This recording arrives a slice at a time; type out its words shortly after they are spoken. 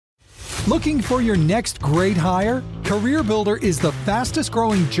Looking for your next great hire? CareerBuilder is the fastest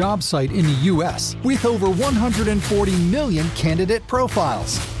growing job site in the U.S. with over 140 million candidate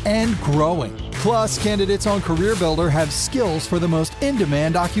profiles and growing. Plus, candidates on CareerBuilder have skills for the most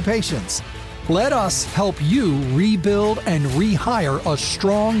in-demand occupations. Let us help you rebuild and rehire a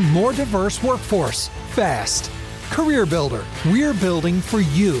strong, more diverse workforce fast. CareerBuilder, we're building for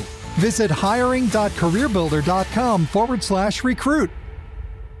you. Visit hiring.careerbuilder.com/recruit.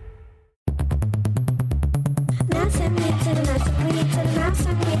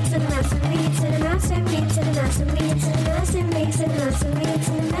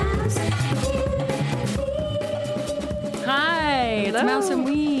 Hi, it's Mouse and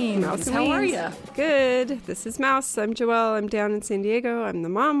Weens. How are you? Good. This is Mouse. I'm Joelle. I'm down in San Diego. I'm the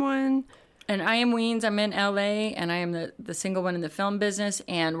mom one. And I am Weens. I'm in LA, and I am the single one in the film business.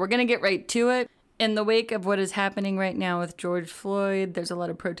 And we're going to get right to it. In the wake of what is happening right now with George Floyd, there's a lot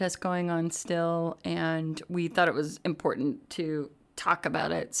of protests going on still, and we thought it was important to talk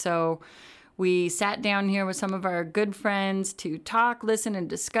about it. So we sat down here with some of our good friends to talk, listen, and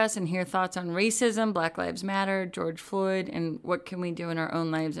discuss and hear thoughts on racism, Black Lives Matter, George Floyd, and what can we do in our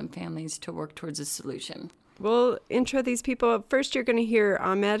own lives and families to work towards a solution. We'll intro these people. First, you're going to hear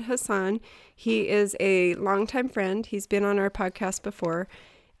Ahmed Hassan. He is a longtime friend. He's been on our podcast before.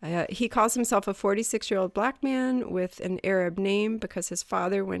 He calls himself a 46-year-old black man with an Arab name because his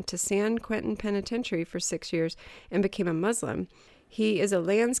father went to San Quentin Penitentiary for 6 years and became a Muslim. He is a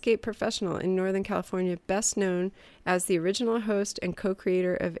landscape professional in Northern California, best known as the original host and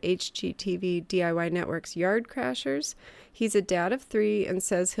co-creator of HGTV DIY Network's Yard Crashers. He's a dad of 3 and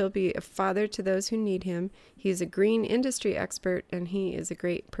says he'll be a father to those who need him. He's a green industry expert, and he is a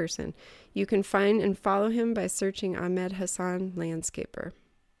great person. You can find and follow him by searching Ahmed Hassan Landscaper.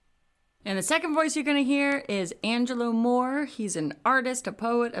 And the second voice you're going to hear is Angelo Moore. He's an artist, a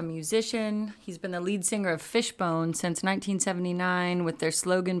poet, a musician. He's been the lead singer of Fishbone since 1979, with their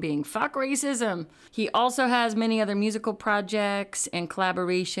slogan being "Fuck Racism." He also has many other musical projects and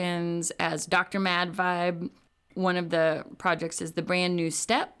collaborations as Dr. Mad Vibe. One of the projects is The Brand New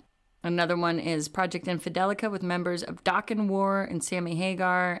Step. Another one is Project Infidelica with members of Dokken War and Sammy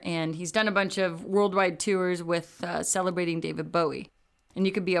Hagar. And he's done a bunch of worldwide tours with celebrating David Bowie. And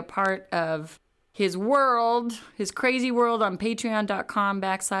you could be a part of his world, his crazy world, on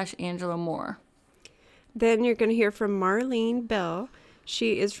patreon.com/Angelo Moore. Then you're going to hear from Marlene Bell.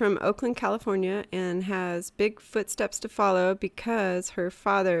 She is from Oakland, California, and has big footsteps to follow because her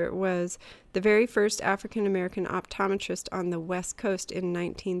father was the very first African-American optometrist on the West Coast in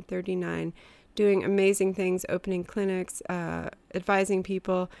 1939, doing amazing things, opening clinics, advising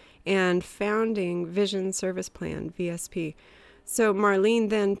people, and founding Vision Service Plan, VSP. So Marlene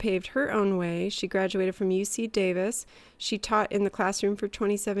then paved her own way. She graduated from UC Davis. She taught in the classroom for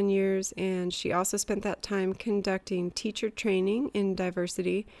 27 years, and she also spent that time conducting teacher training in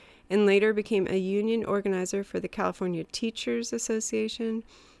diversity, and later became a union organizer for the California Teachers Association.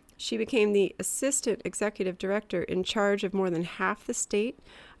 She became the assistant executive director in charge of more than half the state,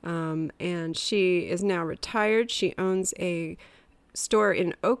 and she is now retired. She owns a store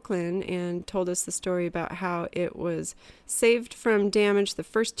in Oakland and told us the story about how it was saved from damage the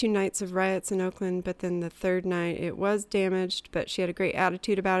first 2 nights of riots in Oakland, but then the third night it was damaged, but she had a great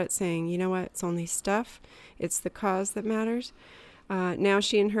attitude about it, saying, you know what, it's only stuff, it's the cause that matters. Now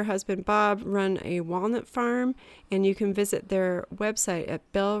she and her husband Bob run a walnut farm, and you can visit their website at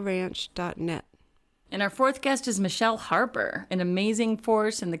bellranch.net. And our fourth guest is Michelle Harper, an amazing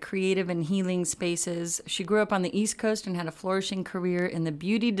force in the creative and healing spaces. She grew up on the East Coast and had a flourishing career in the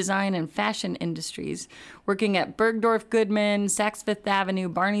beauty, design, and fashion industries, working at Bergdorf Goodman, Saks Fifth Avenue,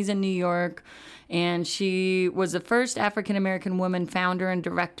 Barney's in New York. And she was the first African-American woman founder and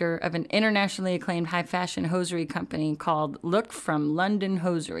director of an internationally acclaimed high-fashion hosiery company called Look from London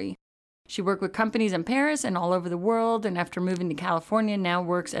Hosiery. She worked with companies in Paris and all over the world, and after moving to California, now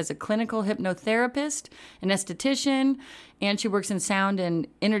works as a clinical hypnotherapist, an esthetician, and she works in sound and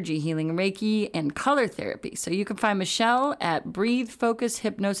energy healing, Reiki, and color therapy. So you can find Michelle at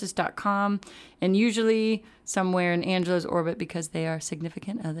breathefocusedhypnosis.com, and usually somewhere in Angelo's orbit because they are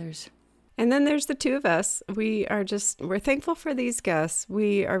significant others. And then there's the 2 of us. We're thankful for these guests.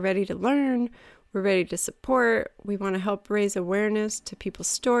 We are ready to learn. We're ready to support. We want to help raise awareness to people's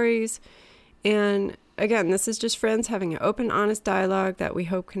stories. And again, this is just friends having an open, honest dialogue that we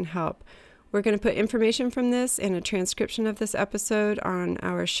hope can help. We're going to put information from this and a transcription of this episode on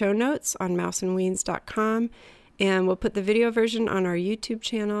our show notes on mouseandweens.com. And we'll put the video version on our YouTube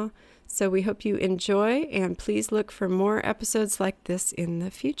channel. So we hope you enjoy, and please look for more episodes like this in the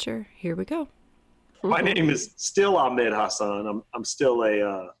future. Here we go. My name is still Ahmed Hassan. I'm still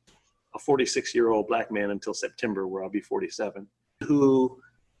a a 46-year-old black man until September, where I'll be 47, who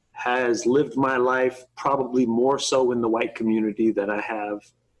has lived my life probably more so in the white community than I have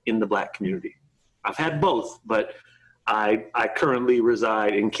in the black community. I've had both, but I currently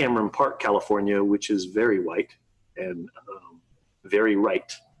reside in Cameron Park, California, which is very white and very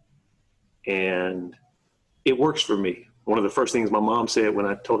right. And it works for me. One of the first things my mom said when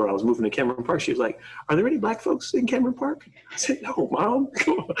I told her I was moving to Cameron Park, she was like, "Are there any black folks in Cameron Park?" I said, "No, Mom,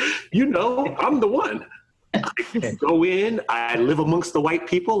 you know, I'm the one." I go in, I live amongst the white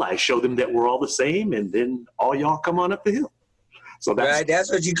people, I show them that we're all the same, and then all y'all come on up the hill. So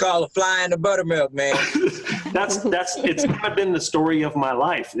that's what you call a fly in the buttermilk, man. that's it's kind of been the story of my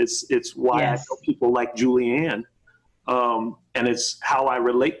life. It's why I know people like Julianne, and it's how I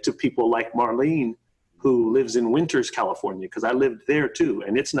relate to people like Marlene, who lives in Winters, California, because I lived there too,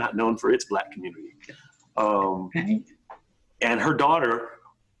 and it's not known for its black community. And her daughter,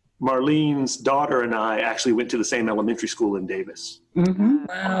 Marlene's daughter, and I actually went to the same elementary school in Davis. Mm-hmm.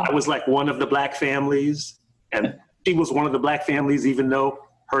 Wow. I was like one of the black families, and she was one of the black families, even though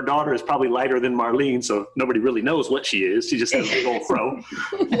her daughter is probably lighter than Marlene, so nobody really knows what she is. She just has a big old fro.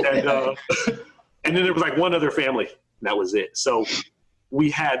 And then there was like one other family, and that was it. So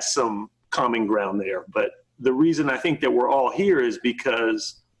we had some common ground there. But the reason I think that we're all here is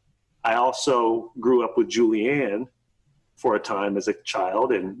because I also grew up with Julianne for a time as a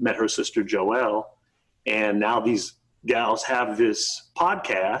child and met her sister Joelle. And now these gals have this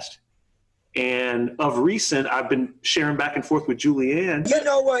podcast. And of recent, I've been sharing back and forth with Julianne. You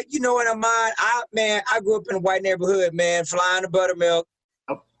know what, Ahmad? I grew up in a white neighborhood, man, flying the buttermilk,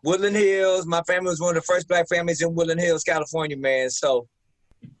 Woodland Hills. My family was one of the first black families in Woodland Hills, California, man. So,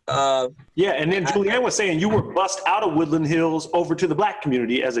 yeah, and then Julianne was saying you were bussed out of Woodland Hills over to the black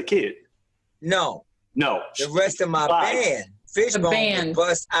community as a kid. No. The rest of my band, Fishbone, was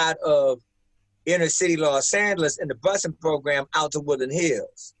bussed out of inner city Los Angeles in the busing program out to Woodland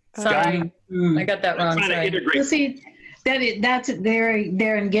Hills. Sorry, I got that wrong. Well, see, that's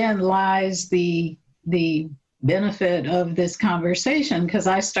there again lies the benefit of this conversation, because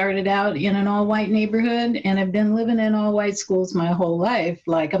I started out in an all-white neighborhood and have been living in all-white schools my whole life,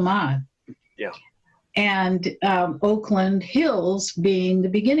 like Ahmad. Yeah. And Oakland Hills being the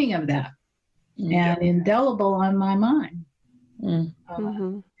beginning of that, and indelible on my mind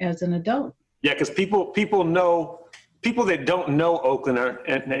as an adult. Yeah, because people know. People that don't know Oakland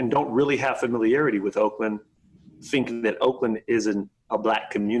and don't really have familiarity with Oakland think that Oakland isn't a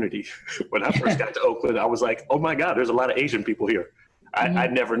black community. When I first got to Oakland, I was like, oh my God, there's a lot of Asian people here. I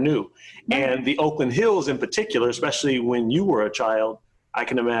never knew. And the Oakland Hills in particular, especially when you were a child, I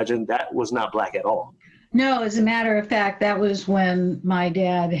can imagine that was not black at all. No, as a matter of fact, that was when my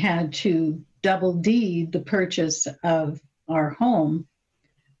dad had to double deed the purchase of our home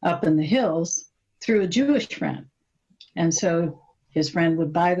up in the hills through a Jewish friend. And so his friend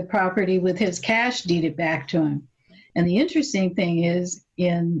would buy the property with his cash, deed it back to him. And the interesting thing is,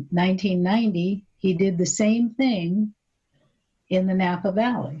 in 1990, he did the same thing in the Napa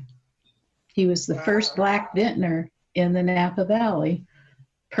Valley. He was the first black vintner in the Napa Valley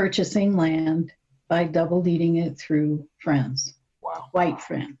purchasing land by double deeding it through friends, white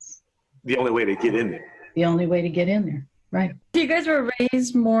friends. The only way to get in there. The only way to get in there. Right. You guys were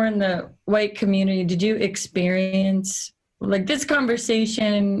raised more in the white community. Did you experience like this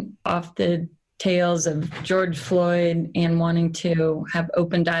conversation off the tales of George Floyd and wanting to have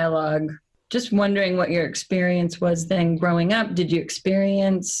open dialogue? Just wondering what your experience was then growing up. Did you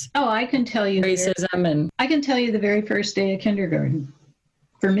experience I can tell you racism? I can tell you the very first day of kindergarten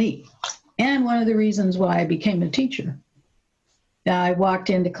for me. And one of the reasons why I became a teacher. I walked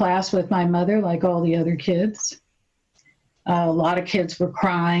into class with my mother like all the other kids. A lot of kids were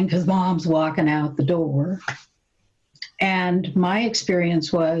crying because mom's walking out the door. And my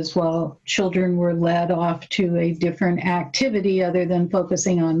experience was, children were led off to a different activity other than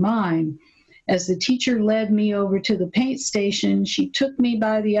focusing on mine. As the teacher led me over to the paint station, she took me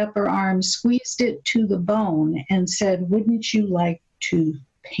by the upper arm, squeezed it to the bone, and said, "Wouldn't you like to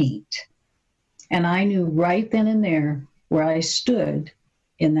paint?" And I knew right then and there where I stood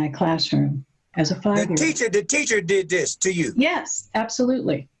in that classroom. As a 5-year-old. The teacher did this to you? Yes,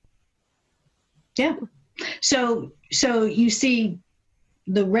 absolutely. Yeah. So you see,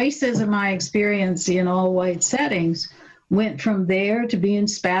 the racism I experienced in all white settings went from there to being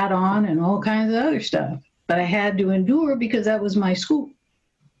spat on and all kinds of other stuff. But I had to endure because that was my school.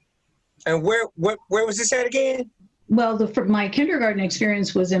 And where was this at again? Well, my kindergarten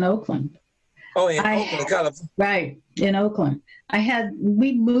experience was in Oakland. Oh, in Oakland, California. Right, in Oakland.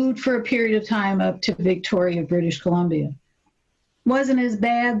 We moved for a period of time up to Victoria, British Columbia. wasn't as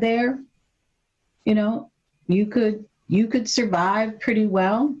bad there. You know, you could survive pretty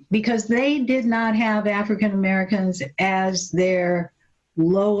well because they did not have African Americans as their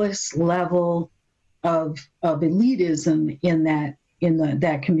lowest level of elitism in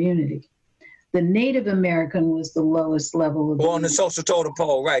that community. The Native American was the lowest level of on the social totem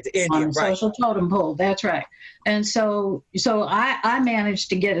pole, right? The Indian, on the right? social totem pole, that's right. And so I managed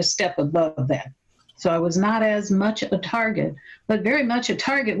to get a step above that. So I was not as much a target, but very much a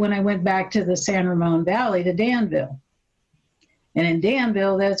target when I went back to the San Ramon Valley to Danville. And in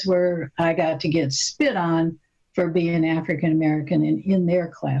Danville, that's where I got to get spit on for being African American in their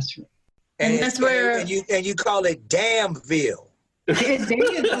classroom. And that's where you call it Damville. There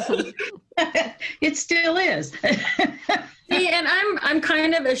you go. It still is. See, and I'm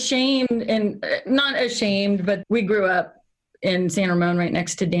kind of ashamed, and not ashamed, but we grew up in San Ramon right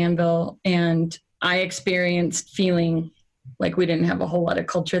next to Danville, and I experienced feeling like we didn't have a whole lot of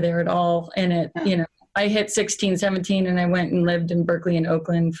culture there at all. And it, you know, I hit 16, 17, and I went and lived in Berkeley and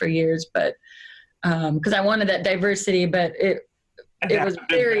Oakland for years, but because I wanted that diversity, but it was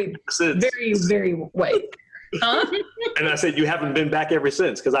very, very, very white. Huh? And I said, you haven't been back ever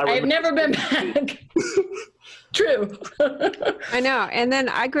since, because I've never been back. True. I know. And then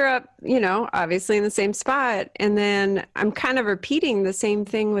I grew up, you know, obviously in the same spot. And then I'm kind of repeating the same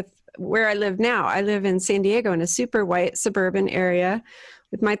thing with where I live now. I live in San Diego in a super white suburban area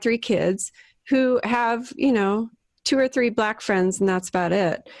with my 3 kids who have, you know, 2 or 3 black friends, and that's about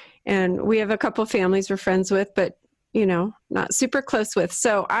it. And we have a couple families we're friends with, but, you know, not super close with.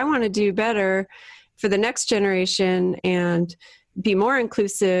 So I want to do better for the next generation and be more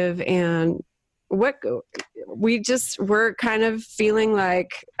inclusive. And we're kind of feeling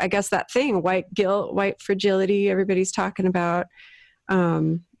like, I guess that thing, white guilt, white fragility, everybody's talking about,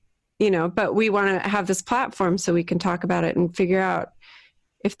 you know, but we want to have this platform so we can talk about it and figure out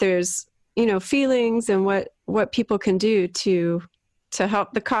if there's, you know, feelings and what people can do to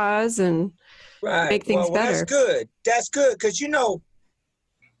help the cause and make things better. That's good. That's good. 'Cause, you know,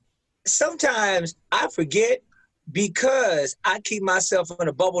 sometimes I forget because I keep myself in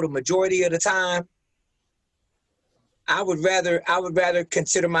a bubble the majority of the time. I would rather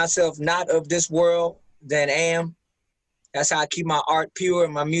consider myself not of this world than am. That's how I keep my art pure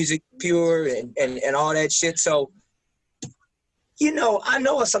and my music pure and all that shit. So, you know, I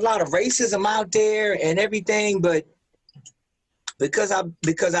know it's a lot of racism out there and everything, but because I've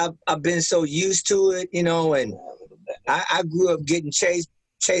been so used to it, you know, and I grew up getting chased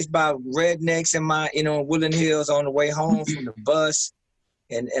by rednecks in my, you know, Woodland Hills on the way home from the bus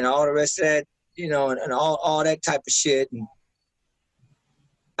and all the rest of that, you know, and all that type of shit. And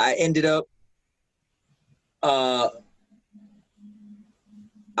I ended up,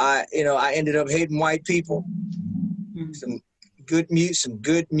 I ended up hating white people. Some good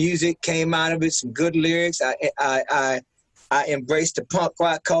music came out of it, some good lyrics. I embraced the punk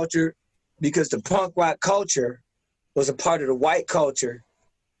rock culture because the punk rock culture was a part of the white culture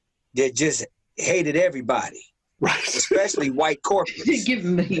that just hated everybody, right? Especially white corporates. They give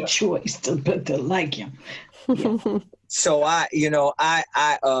them a choice to like him. Yeah. So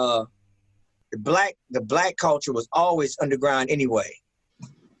the black culture was always underground anyway.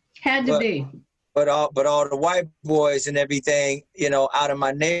 Had to be. But all the white boys and everything, you know, out of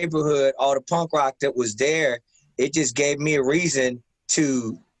my neighborhood, all the punk rock that was there, it just gave me a reason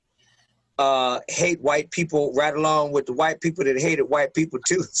to hate white people right along with the white people that hated white people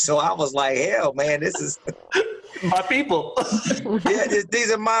too. So I was like, hell, man, this is my people. Yeah,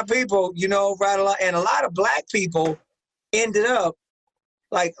 these are my people, you know, right along. And a lot of black people ended up,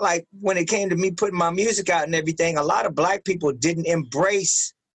 like when it came to me putting my music out and everything, a lot of black people didn't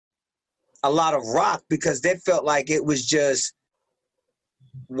embrace a lot of rock because they felt like it was just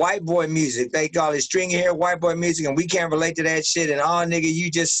white boy music. They call it stringy hair white boy music, and we can't relate to that shit. And oh, nigga, you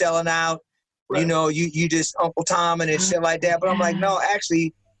just selling out. Right. You know, you just Uncle Tom and shit like that. But I'm like, no,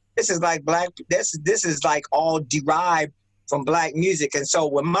 actually, this is like black. This is like all derived from black music. And so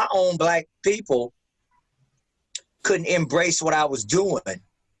when my own black people couldn't embrace what I was doing,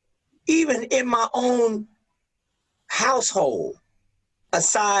 even in my own household,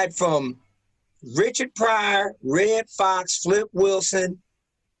 aside from Richard Pryor, Red Fox, Flip Wilson,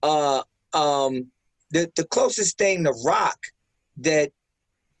 the closest thing to rock that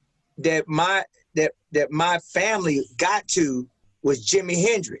my family got to was Jimi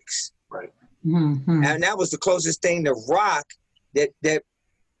Hendrix. Right. Mm-hmm. And that was the closest thing to rock that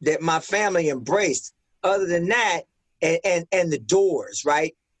my family embraced. Other than that, and the Doors,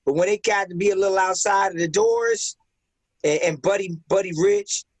 right? But when it got to be a little outside of the Doors, and Buddy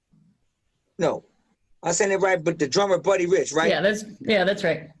Rich, no, I saying it right, but the drummer Buddy Rich, right? Yeah, that's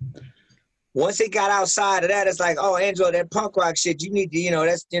right. Once it got outside of that, it's like, oh, Angelo, that punk rock shit, you need to,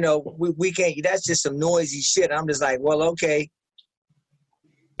 that's, we can't, that's just some noisy shit. I'm just like, well, okay.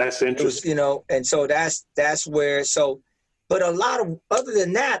 That's interesting. And so that's where, but a lot of, other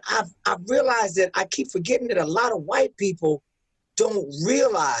than that, I've realized that I keep forgetting that a lot of white people don't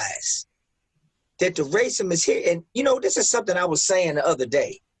realize that the racism is here. And, this is something I was saying the other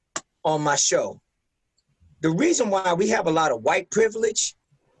day on my show. The reason why we have a lot of white privilege,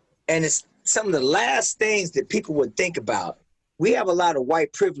 and it's some of the last things that people would think about, we have a lot of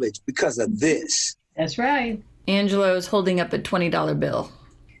white privilege because of this. That's right. Angelo is holding up a $20 bill.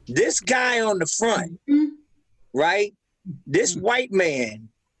 This guy on the front, right? This white man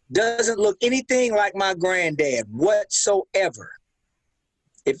doesn't look anything like my granddad whatsoever.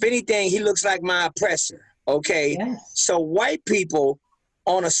 If anything, he looks like my oppressor, okay? Yes. So white people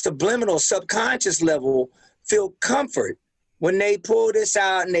on a subliminal, subconscious level feel comfort when they pull this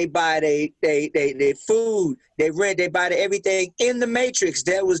out and they buy they food, they rent, they buy everything in the matrix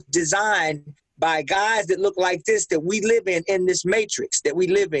that was designed by guys that look like this, that we live in this matrix that we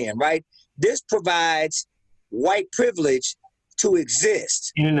live in, right? This provides white privilege to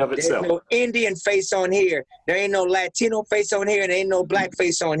exist. In and of itself. There's no Indian face on here. There ain't no Latino face on here, and there ain't no black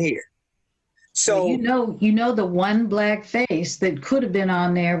face on here. So well, the one black face that could have been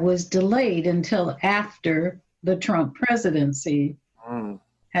on there was delayed until after the Trump presidency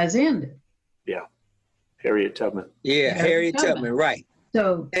has ended. Yeah, Harriet Tubman. Yeah, Harriet Tubman, right?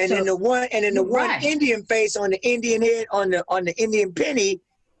 So then the one Indian face on the Indian head on the Indian penny,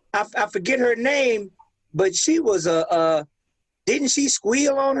 I forget her name, but she was didn't she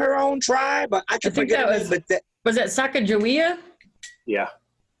squeal on her own tribe? I can forget her name, but was that Sacagawea? Yeah,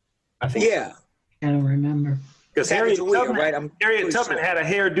 I think. Yeah, I don't remember. Because Harriet Tubman had a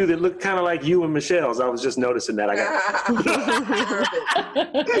hairdo that looked kind of like you and Michelle's. I was just noticing that.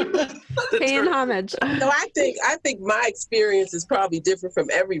 Paying homage. So I think my experience is probably different from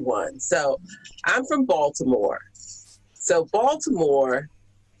everyone. So I'm from Baltimore. So Baltimore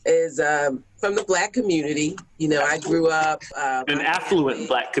is from the Black community. I grew up an affluent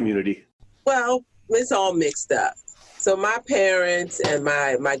Black community. Well, it's all mixed up. So my parents and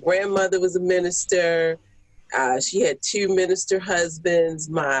my grandmother was a minister. She had 2 minister husbands,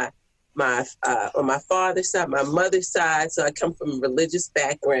 on my father's side, my mother's side. So I come from a religious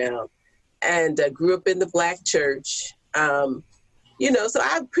background and grew up in the Black church. So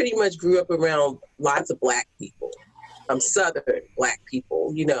I pretty much grew up around lots of Black people, Southern Black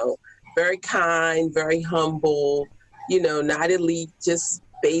people, very kind, very humble, not elite, just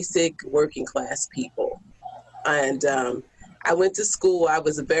basic working class people. And I went to school. I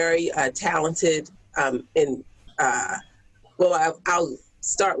was a very talented I'll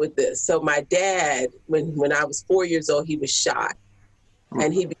start with this. So my dad, when I was 4 years old, he was shot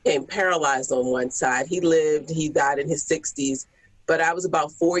and he became paralyzed on one side. He died in his 60s, but I was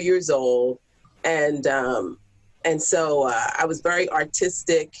about 4 years old. And so I was very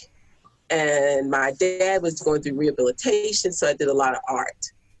artistic, and my dad was going through rehabilitation. So I did a lot of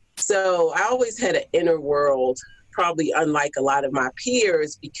art. So I always had an inner world, probably unlike a lot of my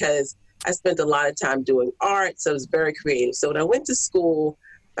peers, because I spent a lot of time doing art, so I was very creative. So when I went to school,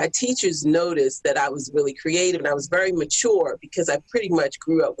 my teachers noticed that I was really creative, and I was very mature because I pretty much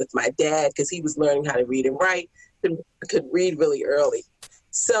grew up with my dad because he was learning how to read and write, could read really early.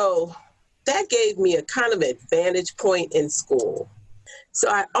 So that gave me a kind of advantage point in school. So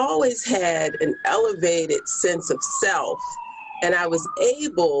I always had an elevated sense of self, and I was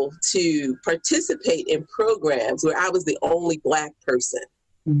able to participate in programs where I was the only Black person.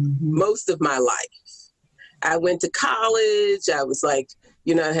 Mm-hmm. Most of my life. I went to college. I was I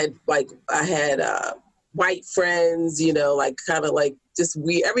had white friends, just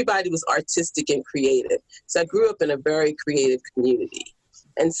everybody was artistic and creative. So I grew up in a very creative community.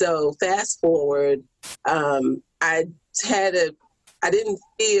 And so fast forward, I didn't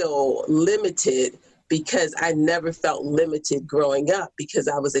feel limited because I never felt limited growing up because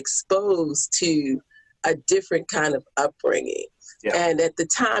I was exposed to a different kind of upbringing. Yeah. And at the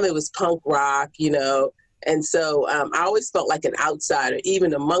time it was punk rock, and so I always felt like an outsider,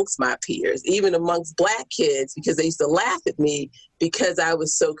 even amongst my peers, even amongst Black kids, because they used to laugh at me because I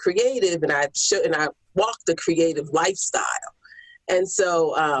was so creative and I walked a creative lifestyle. And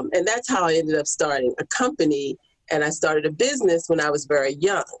so, and that's how I ended up starting a company, and I started a business when I was very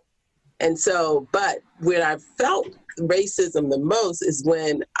young. And so, but where I felt racism the most is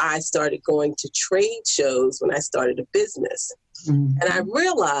when I started going to trade shows when I started a business. Mm-hmm. And I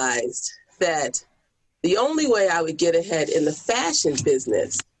realized that the only way I would get ahead in the fashion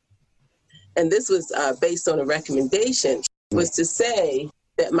business and this was based on a recommendation, was to say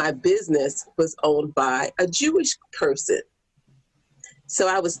that my business was owned by a Jewish person. So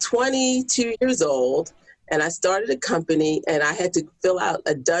I was 22 years old, and I started a company, and I had to fill out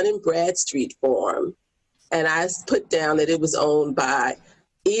a Dun & Bradstreet form, and I put down that it was owned by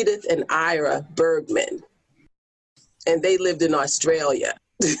Edith and Ira Bergman, and they lived in Australia.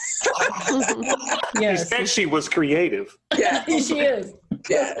 Yes. She said she was creative. Yeah, She is.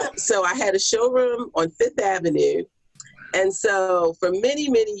 yeah. So I had a showroom on Fifth Avenue, and so for many,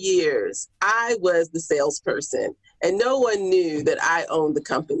 many years, I was the salesperson, and no one knew that I owned the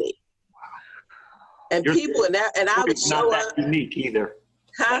company. And people, and I would show not up. that unique either.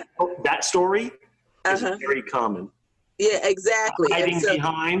 Huh? That story is Uh-huh. very common. Yeah, exactly. Hiding And so,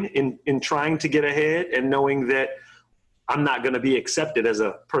 behind in trying to get ahead and knowing that I'm not going to be accepted as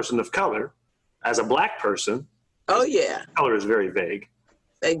a person of color, as a black person. oh yeah, Color is very vague.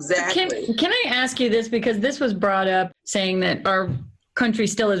 exactly. Can I ask you this, because this was brought up, saying that our country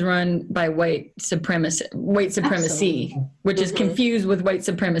still is run by white supremacy, Absolutely. which is confused with white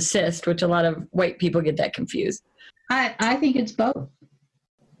supremacist, which a lot of white people get that confused. I think it's both.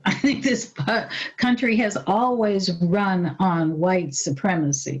 I think this country has always run on white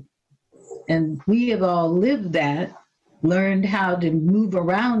supremacy. And we have all lived that, learned how to move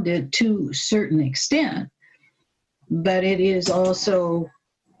around it to a certain extent. But it is also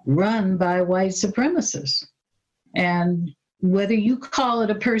run by white supremacists. And whether you call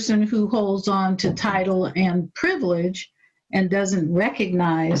it a person who holds on to title and privilege and doesn't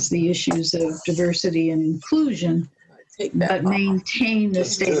recognize the issues of diversity and inclusion, Take that but maintain the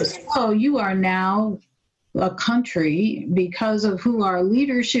status quo, you are now a country, because of who our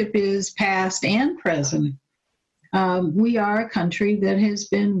leadership is, past and present. We are a country that has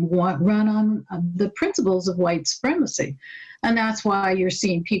been run on the principles of white supremacy. And that's why you're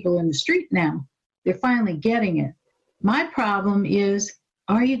seeing people in the street now. They're finally getting it. My problem is,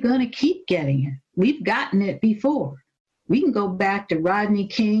 are you going to keep getting it? We've gotten it before. We can go back to Rodney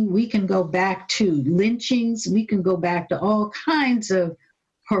King. We can go back to lynchings. We can go back to all kinds of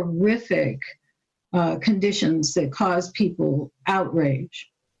horrific conditions that cause people outrage.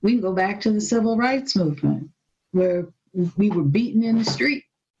 We can go back to the civil rights movement, where we were beaten in the street,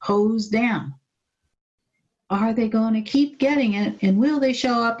 hosed down. Are they going to keep getting it? And will they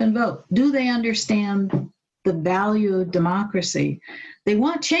show up and vote? Do they understand the value of democracy? They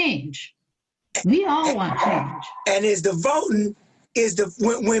want change. We all want change. And is the voting,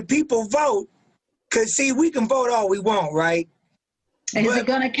 when people vote, because see, we can vote all we want, right? Is it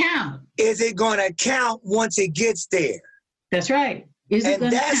going to count? Is it going to count once it gets there? That's right. Is it And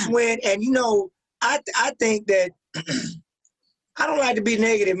going to that's count? when, and you know, I think that, I don't like to be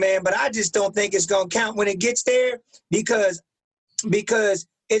negative, man, but I just don't think it's going to count when it gets there, because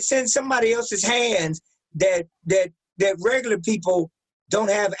it's in somebody else's hands that regular people don't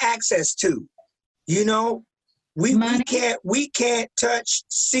have access to. You know, we can't touch,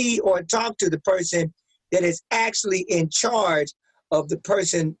 see, or talk to the person that is actually in charge of the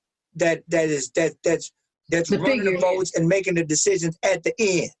person that's running the votes and making the decisions at the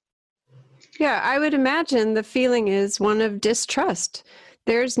end. Yeah, I would imagine the feeling is one of distrust.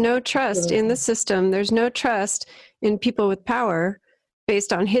 There's no trust in the system. There's no trust in people with power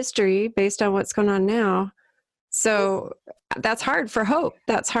based on history, based on what's going on now. So that's hard for hope.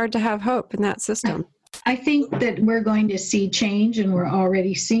 That's hard to have hope in that system. I think that we're going to see change, and we're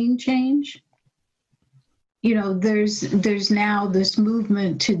already seeing change. You know, there's now this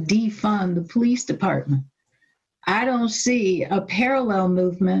movement to defund the police department. I don't see a parallel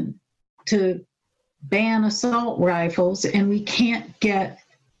movement to ban assault rifles, and we can't get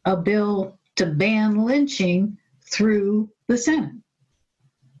a bill to ban lynching through the Senate.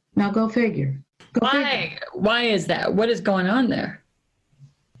 Now go figure. Why? Why is that? What is going on there?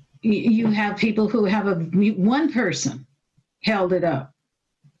 You have people who have one person held it up,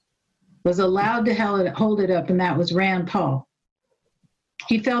 was allowed to hold it up, and that was Rand Paul.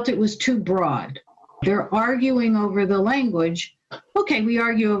 He felt it was too broad. They're arguing over the language. Okay, we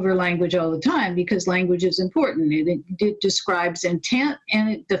argue over language all the time because language is important. It describes intent and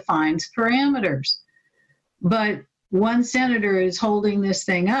it defines parameters. But one senator is holding this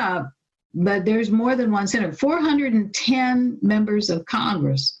thing up, but there's more than one senator. 410 members of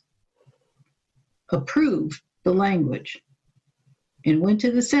Congress approved the language and went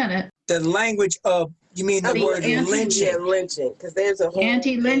to the Senate. The language of, you mean the word lynching? Yeah, lynching, because there's a whole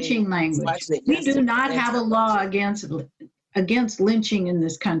anti-lynching language. We do not have a law against lynching in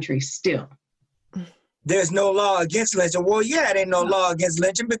this country still. There's no law against lynching. Well, yeah, there ain't no law against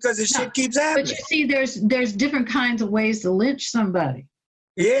lynching because this shit keeps happening. But you see, there's different kinds of ways to lynch somebody.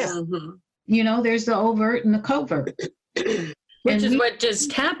 Yeah. Mm-hmm. You know, there's the overt and the covert. Which is what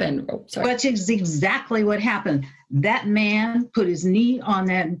just happened. Oh, sorry. Which is exactly what happened. That man put his knee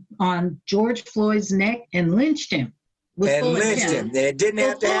on George Floyd's neck and lynched him. And lynched him. It didn't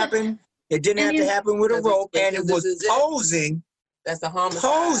have to happen. It didn't have to happen with a rope, and it was posing. That's a homicide.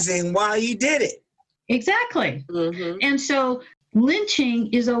 Posing while he did it. Exactly. Mm-hmm. And so lynching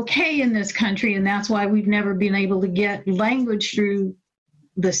is okay in this country, and that's why we've never been able to get language through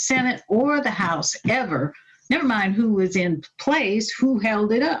the Senate or the House ever. Never mind who was in place, who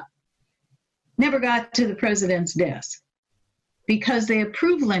held it up. Never got to the president's desk because they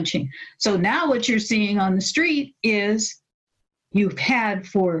approved lynching. So now what you're seeing on the street is you've had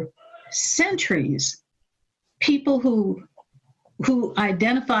for centuries people who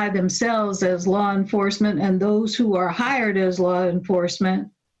identify themselves as law enforcement and those who are hired as law enforcement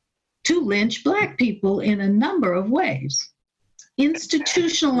to lynch Black people in a number of ways.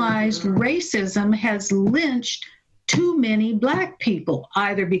 Institutionalized racism has lynched too many Black people,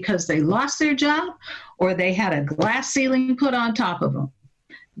 either because they lost their job or they had a glass ceiling put on top of them.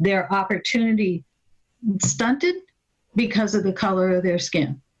 Their opportunity stunted because of the color of their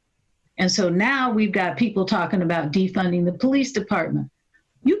skin. And so now we've got people talking about defunding the police department.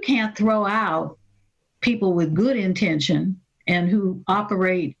 You can't throw out people with good intention and who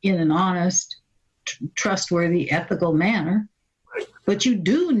operate in an honest, trustworthy, ethical manner. But you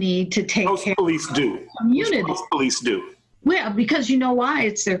do need to take care of the community. Most police do. Well, because you know why?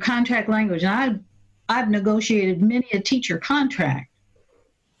 It's their contract language. And I've negotiated many a teacher contract,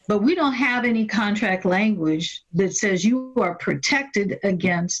 but we don't have any contract language that says you are protected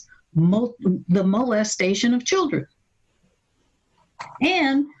against the molestation of children.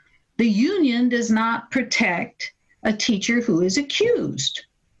 And the union does not protect a teacher who is accused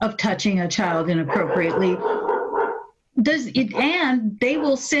of touching a child inappropriately. And they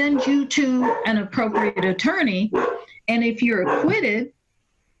will send you to an appropriate attorney. And if you're acquitted,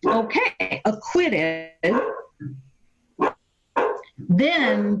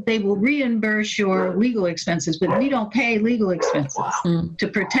 then they will reimburse your legal expenses, but we don't pay legal expenses to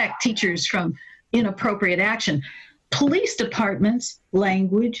protect teachers from inappropriate action. Police departments'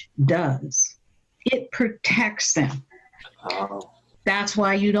 language does. It protects them. That's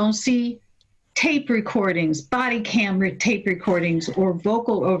why you don't see tape recordings, body camera tape recordings, or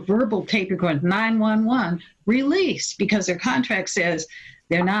vocal or verbal tape recordings, 911 released, because their contract says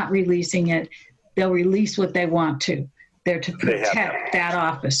they're not releasing it. They'll release what they want to. They're to protect that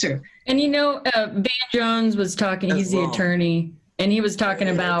officer. And you know, Van Jones was talking, he's the attorney, and he was talking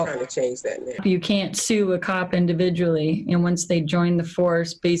about trying to change that now. You can't sue a cop individually. And once they join the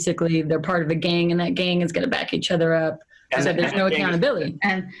force, basically they're part of a gang, and that gang is going to back each other up. So there's no accountability.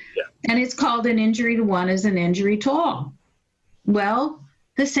 And it's called an injury to one is an injury to all. Well,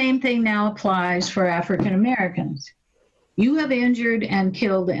 the same thing now applies for African Americans. You have injured and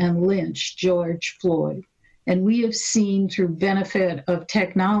killed and lynched George Floyd. And we have seen through benefit of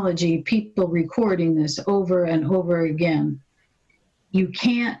technology, people recording this over and over again. You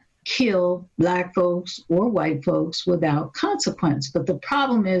can't kill Black folks or white folks without consequence. But the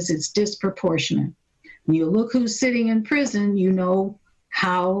problem is it's disproportionate. When you look who's sitting in prison, you know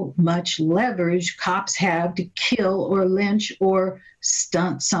how much leverage cops have to kill or lynch or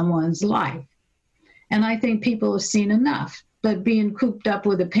stunt someone's life. And I think people have seen enough. But being cooped up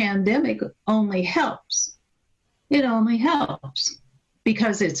with a pandemic only helps. It only helps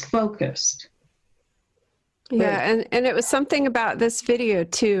because it's focused. Yeah, and it was something about this video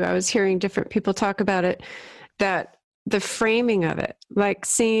too. I was hearing different people talk about it, that the framing of it, like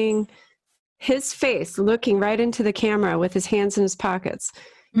seeing his face looking right into the camera with his hands in his pockets,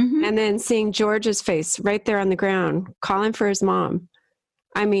 and then seeing George's face right there on the ground calling for his mom.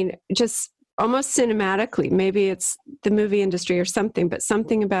 I mean, just almost cinematically, maybe it's the movie industry or something, but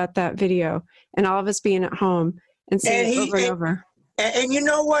something about that video and all of us being at home and seeing it over and over. And you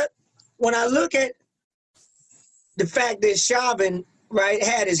know what? When I look at the fact that Chauvin, right,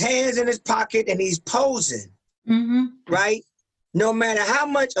 had his hands in his pocket and he's posing, right? No matter how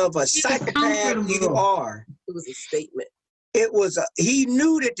much of a psychopath you are. It was a statement. He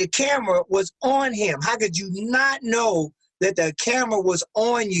knew that the camera was on him. How could you not know that the camera was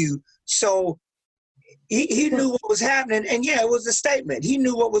on you? So he knew what was happening. And yeah, it was a statement. He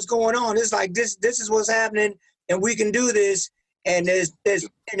knew what was going on. It's like, this is what's happening and we can do this and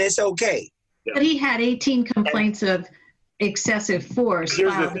it's okay. But he had 18 complaints of excessive force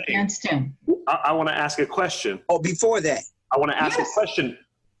filed against him. I want to ask a question. Oh, before that. I want to ask a question.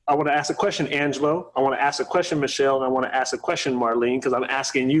 I want to ask a question, Angelo. I want to ask a question, Michelle. And I want to ask a question, Marlene, because I'm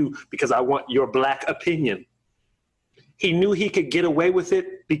asking you because I want your Black opinion. He knew he could get away with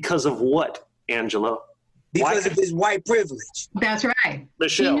it because of what, Angelo? Because of his white privilege. That's right.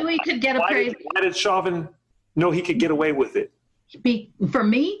 Michelle, he knew he could get away. Why did Chauvin know he could get away with it? For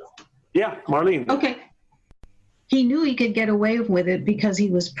me? Yeah, Marlene. Okay. He knew he could get away with it because he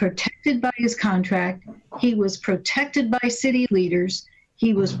was protected by his contract. He was protected by city leaders.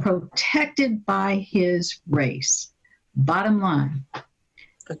 He was protected by his race. Bottom line,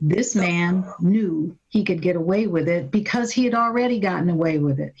 this man knew he could get away with it because he had already gotten away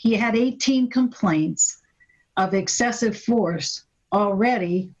with it. He had 18 complaints of excessive force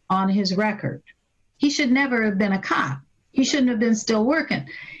already on his record. He should never have been a cop. He shouldn't have been still working.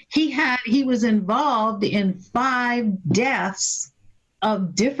 He was involved in 5 deaths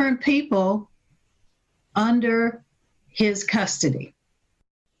of different people under his custody.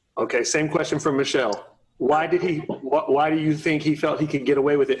 Okay, same question from Michelle. Why do you think he felt he could get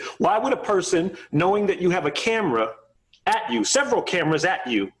away with it? Why would a person, knowing that you have a camera at you, several cameras at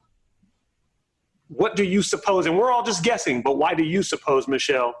you, what do you suppose, and we're all just guessing, but why do you suppose,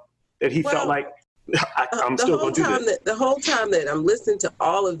 Michelle, that he felt like, I'm still going to do this? The whole time that I'm listening to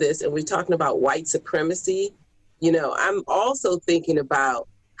all of this and we're talking about white supremacy, I'm also thinking about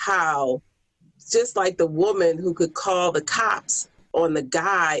how, just like the woman who could call the cops on the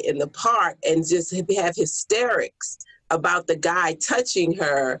guy in the park and just have hysterics about the guy touching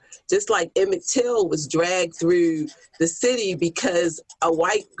her, just like Emmett Till was dragged through the city because a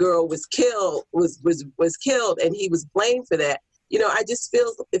white girl was killed and he was blamed for that.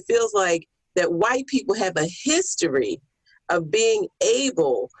 It feels like that white people have a history of being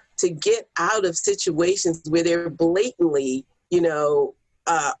able to get out of situations where they're blatantly,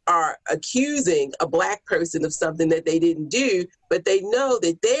 are accusing a Black person of something that they didn't do, but they know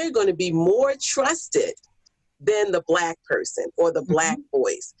that they're going to be more trusted than the Black person or the Black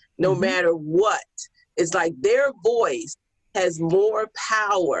voice, no matter what. It's like their voice has more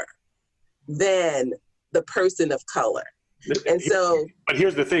power than the person of color. And so, but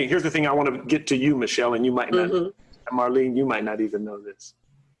here's the thing I want to get to you, Michelle, and you might not, Marlene, you might not even know this.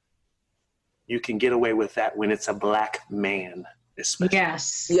 You can get away with that when it's a Black man, especially.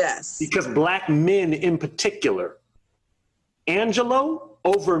 Yes. Because Black men in particular, Angelo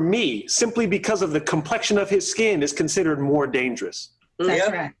over me, simply because of the complexion of his skin, is considered more dangerous.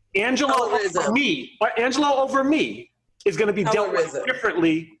 That's right. Angelo over me is going to be dealt with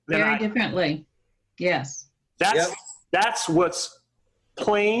differently than Very differently. Yes. That's what's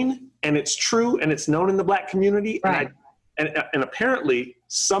plain, and it's true, and it's known in the Black community. Right. And apparently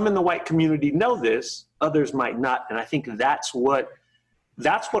some in the white community know this, others might not. And I think that's what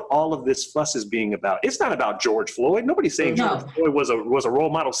all of this fuss is being about. It's not about George Floyd. Nobody's saying George Floyd was a role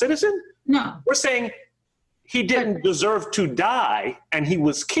model citizen. No. We're saying he didn't deserve to die, and he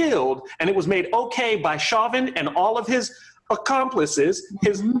was killed, and it was made okay by Chauvin and all of his accomplices,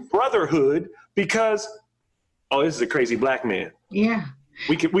 his brotherhood, because, this is a crazy Black man. Yeah.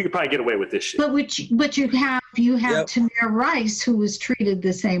 We could probably get away with this shit. But you have Tamir Rice, who was treated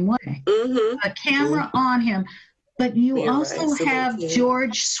the same way. A camera on him. But you also have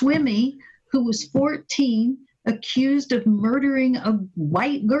George Swimmy, who was 14, accused of murdering a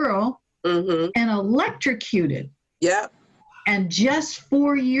white girl and electrocuted. Yep. And just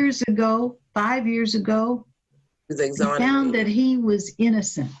 5 years ago, he found that he was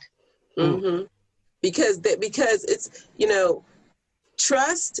innocent. Because it's,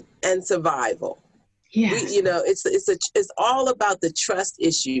 trust and survival. Yes. It's all about the trust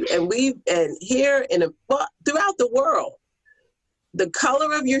issue. And here throughout the world, the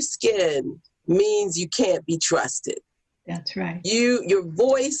color of your skin means you can't be trusted. That's right. Your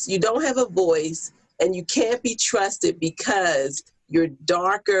voice, you don't have a voice, and you can't be trusted because you're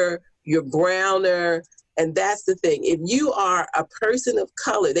darker, you're browner. And that's the thing. If you are a person of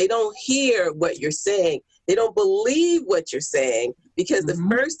color, they don't hear what you're saying. They don't believe what you're saying because the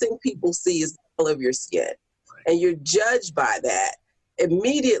first thing people see is the color of your skin. And you're judged by that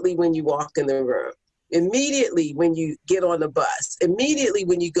immediately when you walk in the room, immediately when you get on the bus, immediately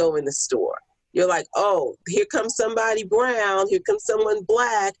when you go in the store. You're like, oh, here comes somebody brown, here comes someone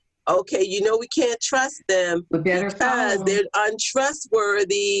Black. Okay, we can't trust them because they're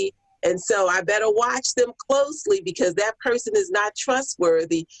untrustworthy. And so I better watch them closely because that person is not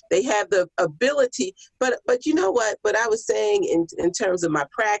trustworthy. They have the ability, but you know what? But I was saying in terms of my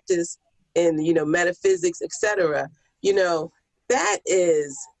practice in, metaphysics, et cetera, that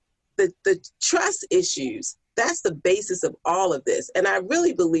is the trust issues. That's the basis of all of this. And I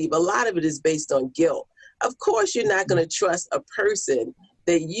really believe a lot of it is based on guilt. Of course, you're not going to trust a person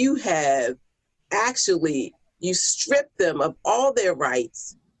that you have you strip them of all their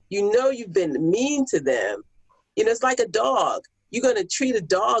rights. You've been mean to them, It's like a dog. You're going to treat a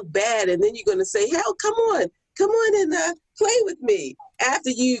dog bad, and then you're going to say, hell, come on and play with me. After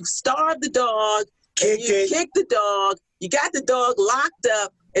you've starved the dog, and you kicked the dog, you got the dog locked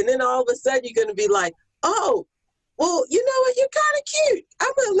up, and then all of a sudden you're going to be like, oh, well, you know what? You're kind of cute.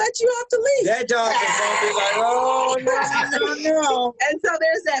 I'm going to let you off the leash. That dog is going to be like, oh, no. And so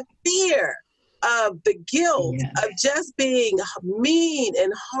there's that fear of the guilt of just being mean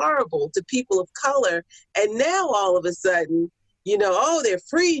and horrible to people of color. And now all of a sudden, oh, they're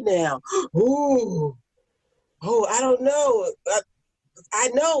free now. Ooh. Oh, I don't know. I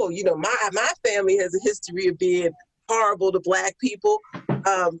know, my family has a history of being horrible to Black people.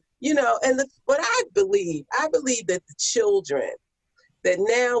 What I believe that the children, that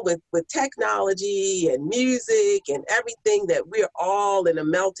now with technology and music and everything, that we're all in a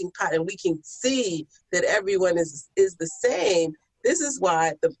melting pot and we can see that everyone is the same. This is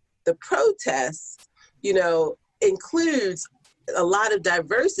why the protests, includes a lot of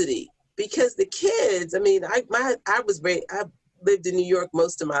diversity, because the kids, I lived in New York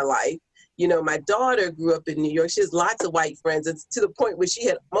most of my life. My daughter grew up in New York. She has lots of white friends. It's to the point where she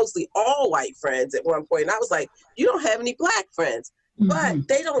had mostly all white friends at one point. And I was like, you don't have any Black friends. Mm-hmm. But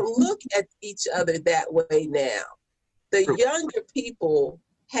they don't look at each other that way now. The younger people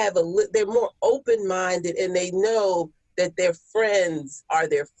they're more open-minded, and they know that their friends are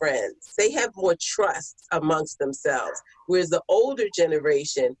their friends. They have more trust amongst themselves. Whereas the older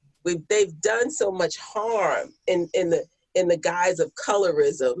generation, they've done so much harm in the guise of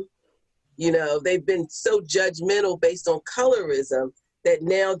colorism. They've been so judgmental based on colorism that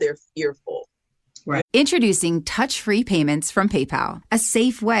now they're fearful. Right. Introducing touch-free payments from PayPal, a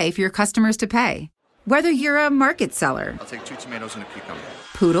safe way for your customers to pay. Whether you're a market seller, I'll take 2 tomatoes and a cucumber,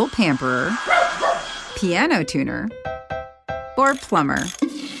 poodle pamperer, piano tuner, or plumber.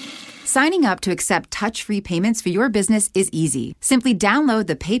 Signing up to accept touch-free payments for your business is easy. Simply download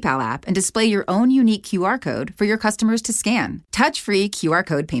the PayPal app and display your own unique QR code for your customers to scan. Touch-free QR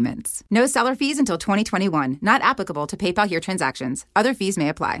code payments. No seller fees until 2021. Not applicable to PayPal Here transactions. Other fees may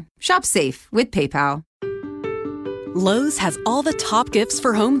apply. Shop safe with PayPal. Lowe's has all the top gifts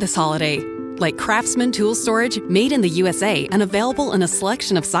for home this holiday, like Craftsman tool storage made in the USA and available in a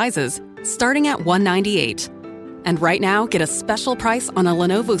selection of sizes, starting at $198. And right now, get a special price on a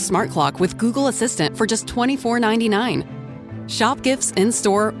Lenovo Smart Clock with Google Assistant for just $24.99. Shop gifts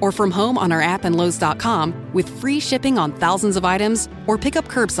in-store or from home on our app and Lowes.com with free shipping on thousands of items, or pick up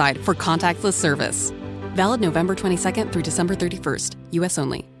curbside for contactless service. Valid November 22nd through December 31st. U.S.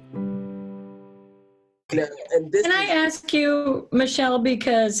 only. Can I ask you, Michelle,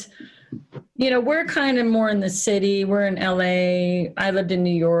 because we're kind of more in the city. We're in LA. I lived in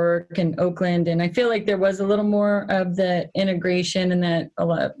New York and Oakland, and I feel like there was a little more of the integration, and that a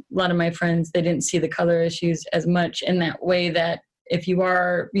lot of my friends, they didn't see the color issues as much in that way. That if you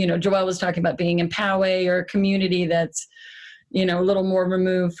are, Joelle was talking about being in Poway or a community that's, a little more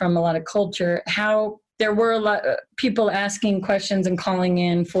removed from a lot of culture, how there were a lot of people asking questions and calling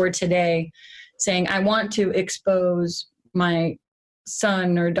in for today saying, I want to expose my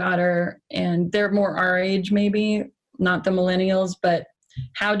son or daughter, and they're more our age, maybe not the millennials, but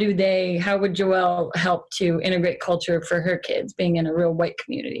how would Joelle help to integrate culture for her kids being in a real white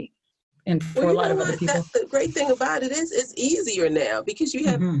community and for a lot of other people? The great thing about it is it's easier now because you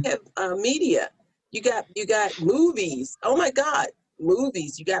have media. You got movies. Oh my God,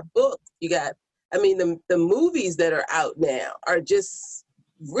 movies. You got books. The movies that are out now are just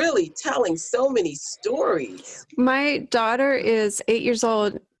really telling so many stories. My daughter is 8 years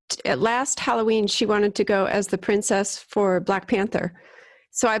old. At last Halloween, she wanted to go as the princess for Black Panther.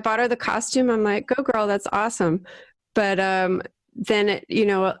 So I bought her the costume. I'm like, go girl, that's awesome. But then,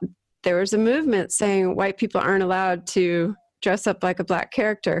 there was a movement saying white people aren't allowed to dress up like a Black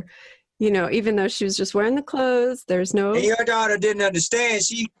character. Even though she was just wearing the clothes, there's no... And your daughter didn't understand.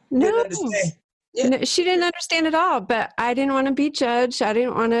 She didn't understand. Yeah. No, she didn't understand at all, but I didn't want to be judged. I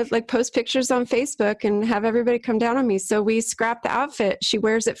didn't want to post pictures on Facebook and have everybody come down on me. So we scrapped the outfit. She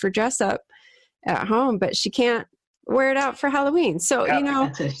wears it for dress up at home, but she can't wear it out for Halloween. So,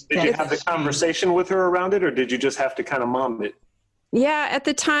 Did you have the conversation with her around it, or did you just have to kind of mom it? Yeah, at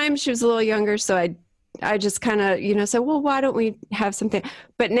the time she was a little younger. So I just kind of, said, well, why don't we have something?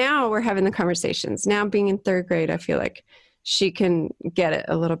 But now we're having the conversations. Now being in 3rd grade, I feel like she can get it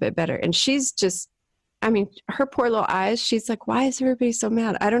a little bit better. And she's just, her poor little eyes, she's like, why is everybody so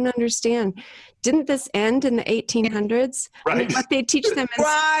mad? I don't understand. Didn't this end in the 1800s? Right. What they teach them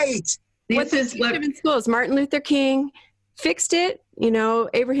in schools. Martin Luther King fixed it.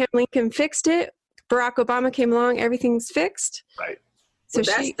 Abraham Lincoln fixed it. Barack Obama came along, everything's fixed. Right. So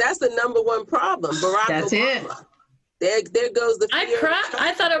that's the number one problem. Barack That's Obama. There goes the fear.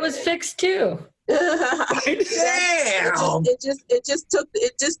 I thought it was fixed too. Damn. It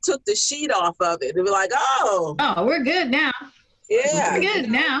just took the sheet off of it. It was like, oh, we're good now. Yeah, We're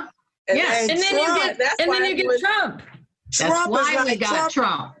good now. And Yeah. And then you get Trump. That's why we got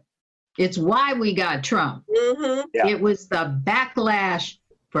Trump. It's why we got Trump. Mm-hmm. Yeah. It was the backlash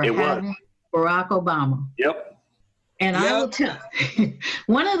for having Barack Obama. Yep. And I will tell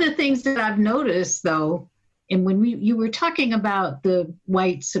one of the things that I've noticed, though, and when you were talking about the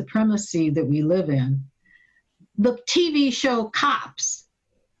white supremacy that we live in, the TV show Cops,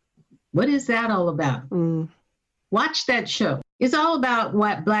 what is that all about? Watch that show. It's all about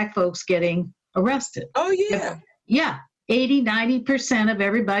what Black folks getting arrested. Oh, yeah. Yeah. 80-90% of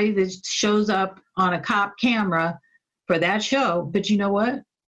everybody that shows up on a cop camera for that show. But you know what?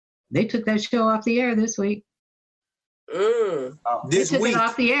 They took that show off the air this week. They took it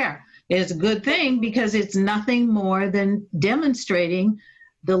off the air. It's a good thing because it's nothing more than demonstrating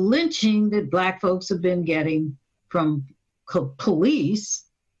the lynching that Black folks have been getting from police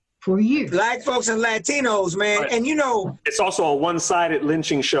for years. Black folks and Latinos, man. Right. And you know, it's also a one-sided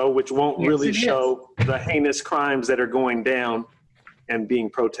lynching show, which won't really show the heinous crimes that are going down and being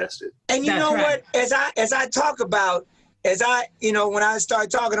protested. And you know what? As I talk about, when I start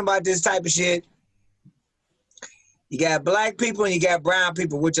talking about this type of shit, you got Black people and you got brown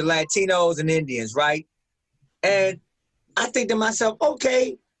people, which are Latinos and Indians, right? And I think to myself,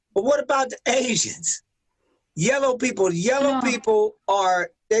 okay, but what about the Asians? Yellow people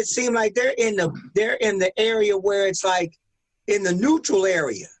they seem like they're in the area where it's like in the neutral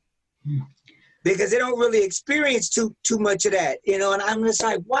area. Because they don't really experience too much of that, and I'm just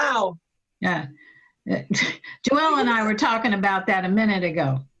like, wow. Yeah. Joelle and I were talking about that a minute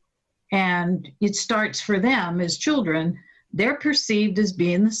ago. And it starts for them as children. They're perceived as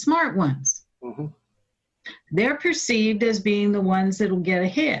being the smart ones. Mm-hmm. They're perceived as being the ones that will get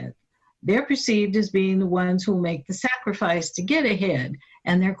ahead. They're perceived as being the ones who will make the sacrifice to get ahead,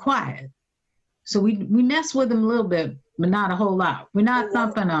 and they're quiet. So we mess with them a little bit, but not a whole lot. We're not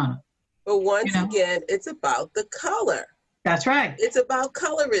thumping on them. But once again, it's about the color. That's right. It's about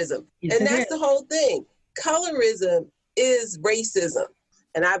colorism. Yes, and that's the whole thing. Colorism is racism.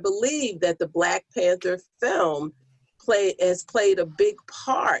 And I believe that the Black Panther film has played a big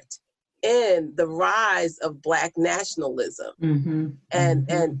part in the rise of Black nationalism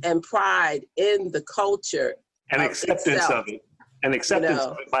and pride in the culture and acceptance of it. And acceptance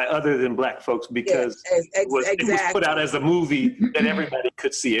of it by other than Black folks, because it was put out as a movie that everybody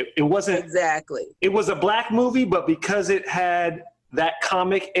could see. It wasn't It was a Black movie, but because it had that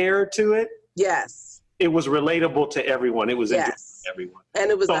comic air to it, it was relatable to everyone. It was interesting to everyone. And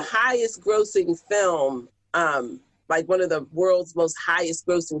it was the highest grossing film, like one of the world's most highest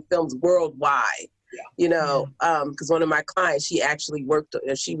grossing films worldwide. Because one of my clients, she actually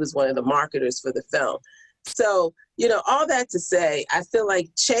she was one of the marketers for the film. So, all that to say, I feel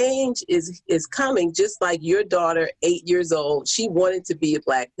like change is coming, just like your daughter, 8 years old, she wanted to be a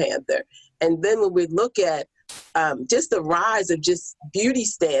Black Panther. And then when we look at just the rise of just beauty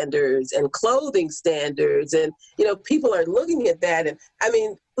standards and clothing standards, and, people are looking at that. And I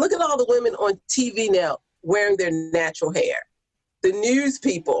mean, look at all the women on TV now wearing their natural hair. The news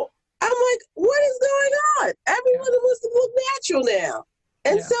people. I'm like, what is going on? Everyone wants to look natural now.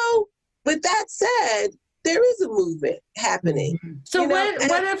 And so, with that said, there is a movement happening. So what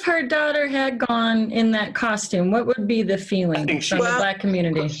if her daughter had gone in that costume? What would be the feeling from the Black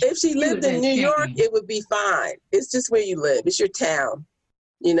community? If she lived in New York, it would be fine. It's just where you live. It's your town.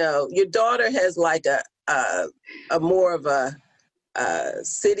 Your daughter has like a more of a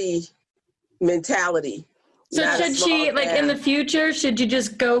city mentality. So should she, in the future, should you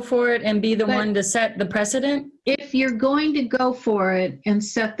just go for it and be the one to set the precedent? If you're going to go for it and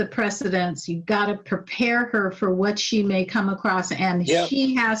set the precedents, you've got to prepare her for what she may come across, and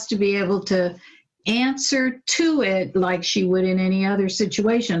she has to be able to answer to it like she would in any other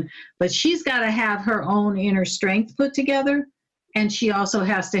situation. But she's got to have her own inner strength put together, and she also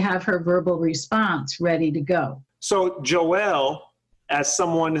has to have her verbal response ready to go. So Joelle, as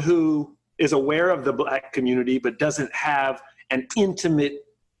someone who is aware of the Black community but doesn't have an intimate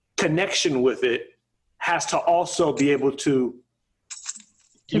connection with it, has to also be able to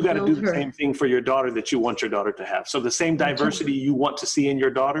you got to do the same thing for your daughter that you want your daughter to have. So the same diversity you want to see in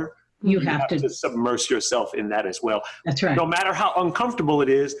your daughter, you have to submerge yourself in that as well. That's right. No matter how uncomfortable it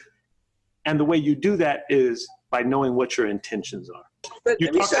is. And the way you do that is by knowing what your intentions are. But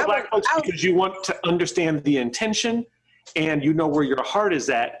you talk to Black folks because you want to understand the intention and you know where your heart is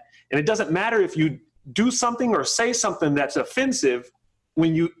at. And it doesn't matter if you do something or say something that's offensive,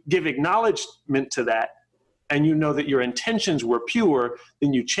 when you give acknowledgement to that and you know that your intentions were pure,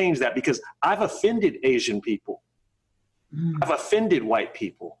 then you change that, because I've offended Asian people. I've offended white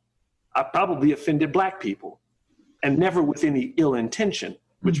people. I've probably offended black people, and never with any ill intention,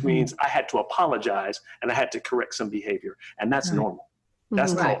 which means I had to apologize and I had to correct some behavior. And that's normal.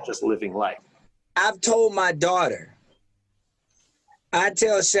 That's called just living life. I've told my daughter, I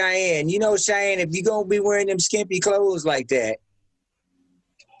tell Cheyenne, you know, Cheyenne, if you're going to be wearing them skimpy clothes like that,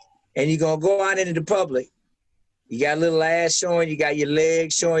 and you're going to go out into the public, you got a little ass showing, you got your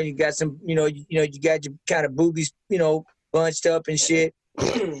legs showing, you got some, you got your kind of boobies, bunched up and shit.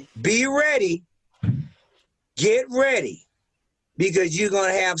 Be ready. Get ready. Because you're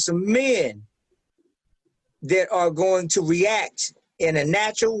going to have some men that are going to react in a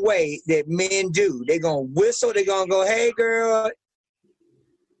natural way that men do. They're going to whistle. They're going to go, hey, girl.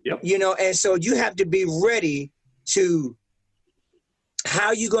 Yep. And so you have to be ready to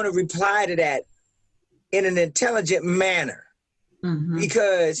how you're going to reply to that in an intelligent manner.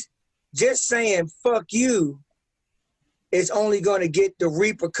 Because just saying fuck you is only going to get the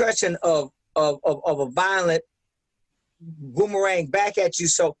repercussion of a violent boomerang back at you.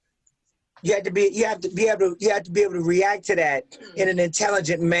 So you have to be able to react to that in an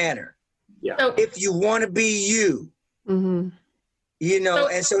intelligent manner. Yeah. If you want to be you. And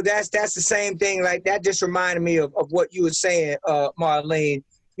so that's the same thing. Like that just reminded me of what you were saying, Marlene,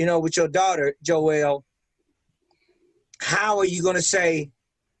 with your daughter, Joelle. How are you going to say,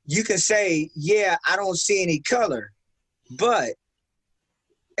 you can say, yeah, I don't see any color, but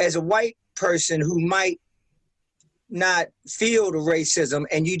as a white person who might not feel the racism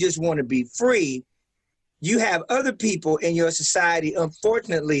and you just want to be free, you have other people in your society,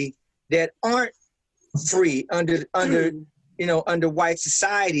 unfortunately, that aren't free under white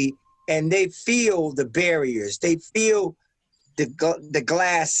society, and they feel the barriers, they feel the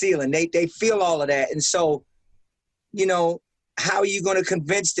glass ceiling, they feel all of that. And so, how are you going to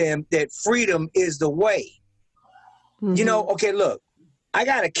convince them that freedom is the way? Okay, look, I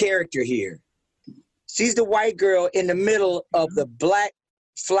got a character here. She's the white girl in the middle of the black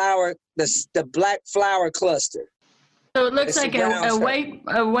flower, the black flower cluster. So it looks like a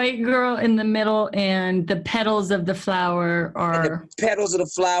white girl in the middle, and the petals of the flower are... The petals of the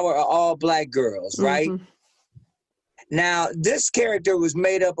flower are all black girls, right? Now, this character was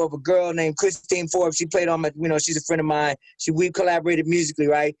made up of a girl named Christine Forbes. She played on my, she's a friend of mine. We collaborated musically,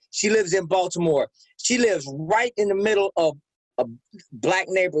 right? She lives in Baltimore. She lives right in the middle of a black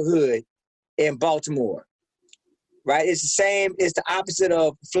neighborhood in Baltimore, right? It's the same, it's the opposite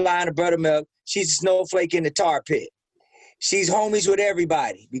of Flying a Buttermilk. She's a snowflake in the tar pit. She's homies with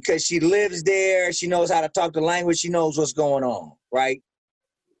everybody because she lives there. She knows how to talk the language. She knows what's going on, right?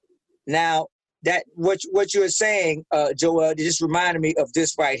 Now, that what you're saying, Joelle, just reminded me of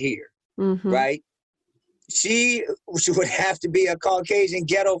this right here, right? She would have to be a Caucasian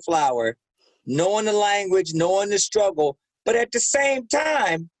ghetto flower, knowing the language, knowing the struggle, but at the same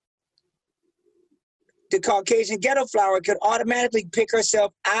time, the Caucasian ghetto flower could automatically pick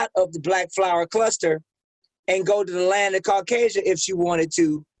herself out of the black flower cluster and go to the land of Caucasia if she wanted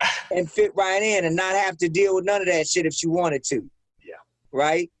to and fit right in and not have to deal with none of that shit if she wanted to. Yeah.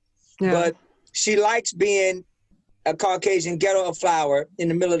 Right? Yeah. But she likes being a Caucasian ghetto flower in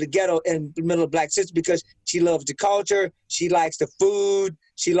the middle of the ghetto, in the middle of Black Sisters, because she loves the culture, she likes the food,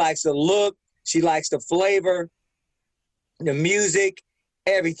 she likes the look, she likes the flavor, the music,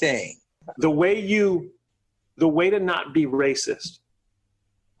 everything. The way to not be racist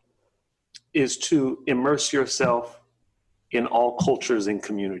is to immerse yourself in all cultures and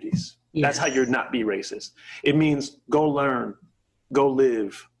communities. Yes. That's how you're not be racist. It means go learn, go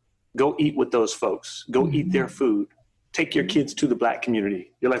live, go eat with those folks, go eat their food, take your kids to the black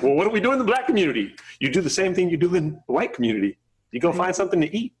community. You're like, well, what do we do in the black community? You do the same thing you do in the white community. You go find something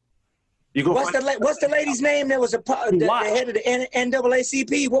to eat. You go. What's the lady's name that was the head of the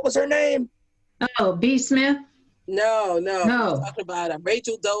NAACP? What was her name? Oh, B. Smith? No. I'm talking about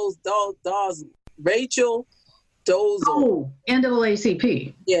Rachel Dolezal. Rachel Dolezal. Oh,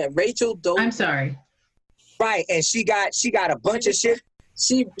 NAACP. Yeah, Rachel Dolezal. I'm sorry. Right, and she got a bunch of shit.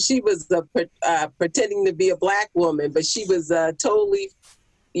 She was pretending to be a black woman, but she was totally,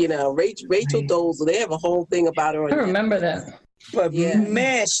 Rachel Dolezal. They have a whole thing about her. I remember that. But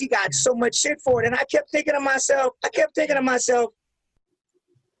man, she got so much shit for it, and I kept thinking to myself,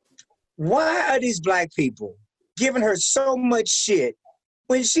 why are these black people giving her so much shit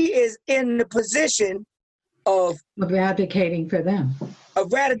when she is in the position of advocating for them?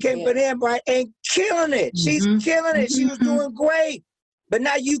 Eradicating for them, right? And killing it. She's killing it. She was doing great. But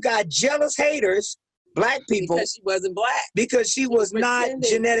now you got jealous haters black people because she wasn't black. Because she was not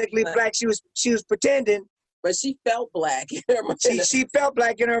genetically black. She was pretending. But she felt black in her mind. She felt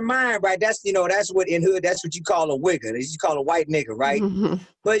black in her mind, right? That's what in hood, that's what you call a wigger. You call a white nigga, right? Mm-hmm.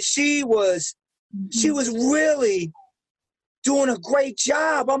 But she was really doing a great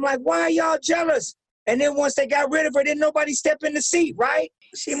job. I'm like, why are y'all jealous? And then once they got rid of her, didn't nobody step in the seat, right?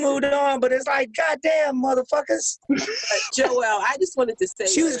 She moved on, but it's like, goddamn, motherfuckers. Joel, I just wanted to say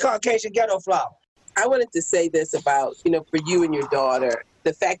she was a Caucasian ghetto flower. I wanted to say this about, for you and your daughter,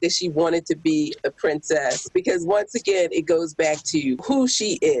 the fact that she wanted to be a princess, because once again, it goes back to who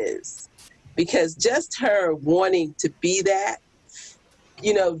she is. Because just her wanting to be that,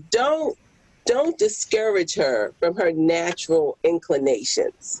 don't discourage her from her natural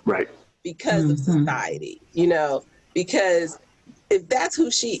inclinations. Right. Because of society, because if that's who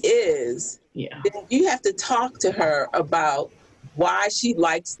she is, then you have to talk to her about why she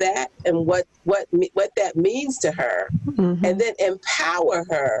likes that and what that means to her, and then empower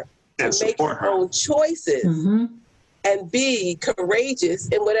her to make her own choices and be courageous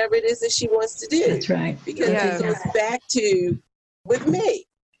in whatever it is that she wants to do. That's right. Because it goes back to with me.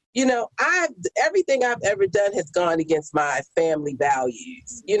 Everything I've ever done has gone against my family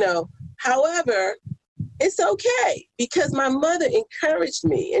values. However, it's okay because my mother encouraged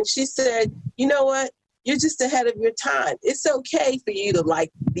me and she said, you know what? You're just ahead of your time. It's okay for you to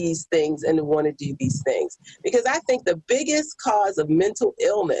like these things and to want to do these things. Because I think the biggest cause of mental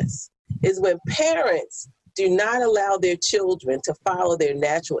illness is when parents do not allow their children to follow their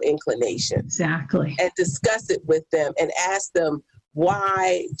natural inclinations. Exactly. And discuss it with them and ask them,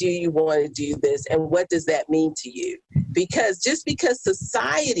 why do you want to do this? And what does that mean to you? Because just because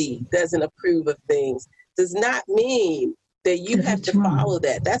society doesn't approve of things does not mean that you have to follow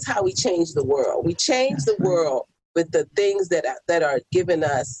that. That's how we change the world. We change the world with the things that are given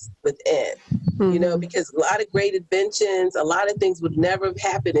us within, because a lot of great inventions, a lot of things would never have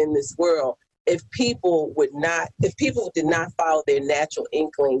happened in this world if people did not follow their natural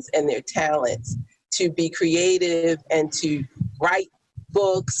inklings and their talents to be creative and to write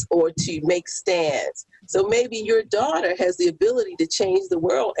books or to make stands. So maybe your daughter has the ability to change the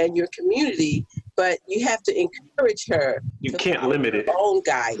world and your community, but you have to encourage her. You can't limit it. Own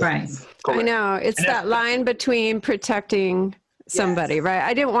guidance. Right. Correct. I know. It's that line between protecting somebody, right?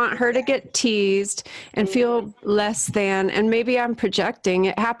 I didn't want her to get teased and feel less than, and maybe I'm projecting.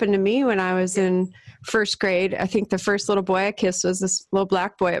 It happened to me when I was in first grade. I think the first little boy I kissed was this little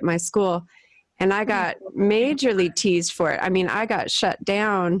black boy at my school. And I got majorly teased for it. I mean, I got shut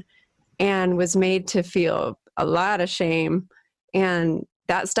down and was made to feel a lot of shame. And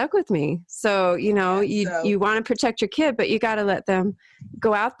that stuck with me. So, you want to protect your kid, but you got to let them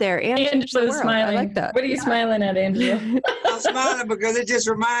go out there and change the world. Smiling. I like that. What are you smiling at, Angela? I'm smiling because it just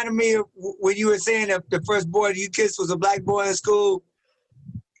reminded me of when you were saying that the first boy you kissed was a black boy in school.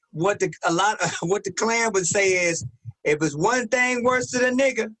 What the Klan would say is, if it's one thing worse than a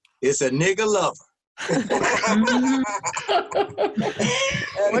nigga, it's a nigga lover.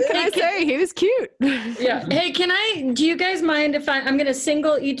 What can I say? He was cute. Yeah. Hey, do you guys mind if I'm going to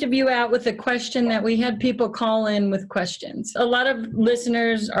single each of you out with a question that we had people call in with questions. A lot of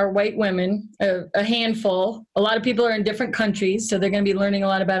listeners are white women, a handful. A lot of people are in different countries, so they're going to be learning a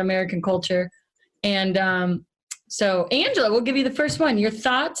lot about American culture. And so, Angela, we'll give you the first one. Your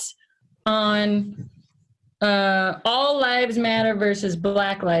thoughts on all lives matter versus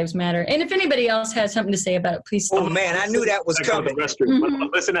Black Lives Matter. And if anybody else has something to say about it, please. Oh man, I knew that was coming.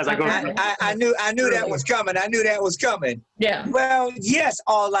 Listen as I go. I knew that was coming. I knew that was coming. Yeah. Well, yes,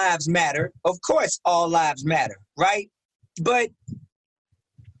 all lives matter. Of course, all lives matter, right? But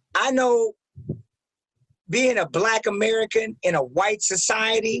I know being a Black American in a white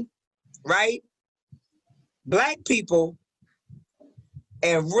society, right? Black people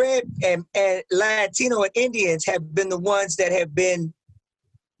and red and Latino and Indians have been the ones that have been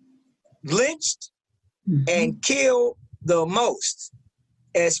lynched and killed the most,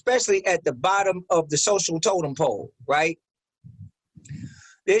 especially at the bottom of the social totem pole, right?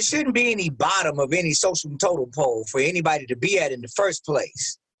 There shouldn't be any bottom of any social totem pole for anybody to be at in the first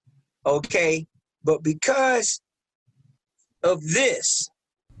place, okay? But because of this,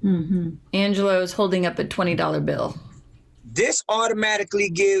 Angela is holding up a $20 bill. This automatically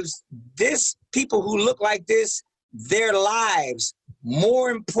gives people who look like this their lives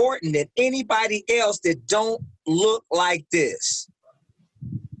more important than anybody else that don't look like this.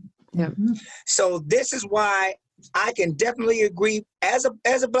 Yep. So this is why I can definitely agree as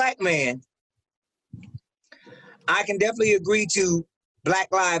a Black man. I can definitely agree to Black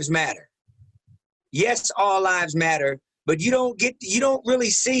Lives Matter. Yes, all lives matter, but you don't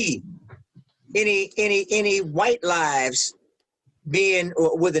really see any white lives being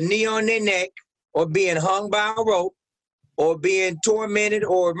with a knee on their neck, or being hung by a rope, or being tormented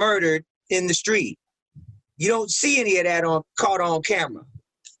or murdered in the street. You don't see any of that caught on camera.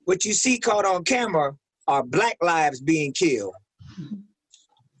 What you see caught on camera are Black lives being killed,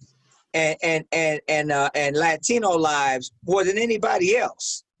 and Latino lives more than anybody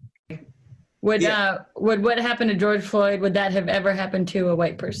else. Would what happened to George Floyd, would that have ever happened to a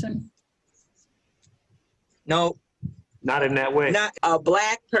white person? No. Not in that way. Not a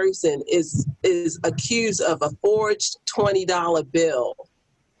Black person is accused of a forged $20 bill.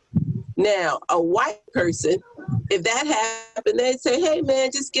 Now, a white person, if that happened, they'd say, hey,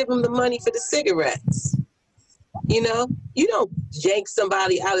 man, just give them the money for the cigarettes. You know, you don't yank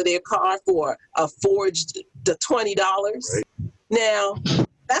somebody out of their car for a forged the $20. Right. Now,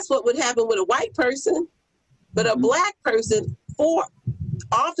 that's what would happen with a white person. But a Black person, for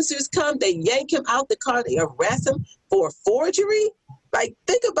officers come, they yank him out the car, they arrest him for forgery. Like,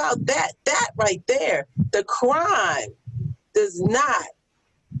 think about that. That right there. The crime does not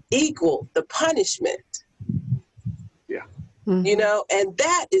equal the punishment. Yeah. Mm-hmm. You know, and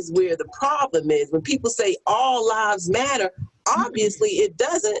that is where the problem is. When people say all lives matter, obviously it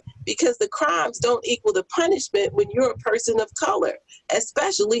doesn't, because the crimes don't equal the punishment when you're a person of color,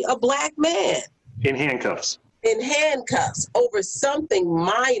 especially a Black man. In handcuffs. In handcuffs over something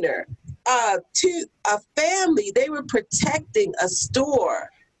minor. To a family, they were protecting a store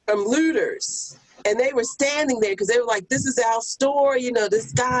from looters, and they were standing there because they were like, this is our store. You know,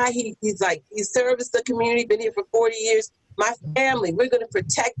 this guy, he's like, he serviced the community, been here for 40 years. My family, we're going to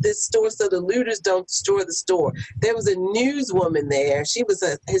protect this store so the looters don't destroy the store. There was a newswoman there. She was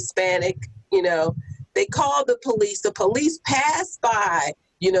a Hispanic, you know. They called the police. The police passed by,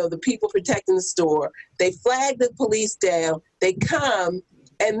 you know, the people protecting the store. They flag the police down. They come,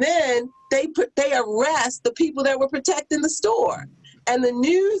 and then they arrest the people that were protecting the store. And the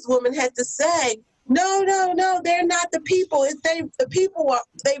newswoman had to say, no, they're not the people. The people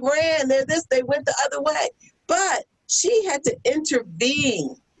they ran. They're this. They went the other way. But she had to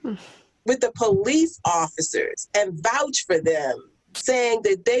intervene with the police officers and vouch for them, saying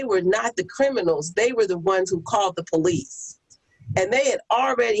that they were not the criminals. They were the ones who called the police. And they had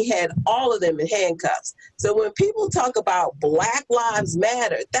already had all of them in handcuffs. So when people talk about Black Lives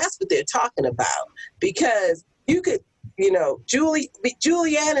Matter, that's what they're talking about. Because you could, you know,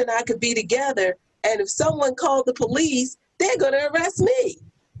 Julianne and I could be together, and if someone called the police, they're going to arrest me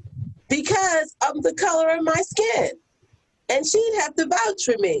because of the color of my skin. And she'd have to vouch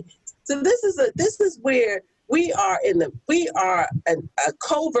for me. So this is where we are a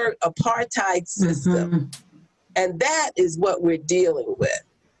covert apartheid system. Mm-hmm. And that is what we're dealing with.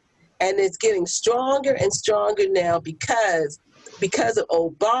 And it's getting stronger and stronger now because of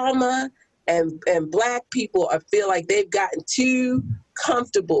Obama, and Black people feel like they've gotten too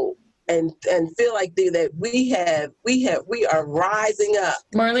comfortable and feel like that we are rising up.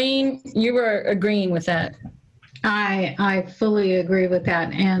 Marlene, you were agreeing with that. I fully agree with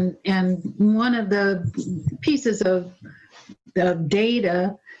that. And one of the pieces of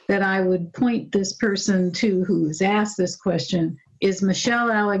data that I would point this person to who has asked this question is Michelle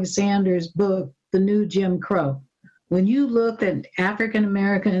Alexander's book, The New Jim Crow. When you look at African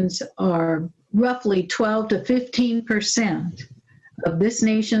Americans are roughly 12 to 15% of this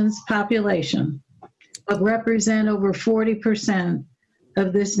nation's population, but represent over 40%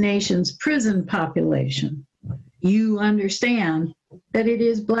 of this nation's prison population, you understand that it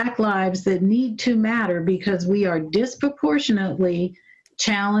is Black lives that need to matter because we are disproportionately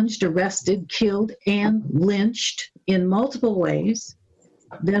challenged, arrested, killed, and lynched in multiple ways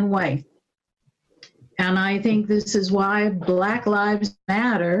than white. And I think this is why Black Lives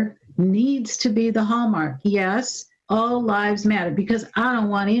Matter needs to be the hallmark. Yes, all lives matter, because I don't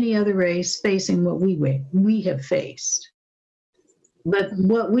want any other race facing what we have faced. But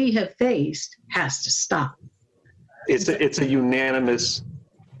what we have faced has to stop. It's a unanimous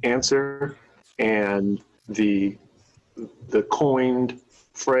answer, and the coined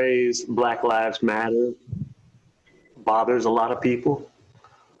phrase Black Lives Matter bothers a lot of people.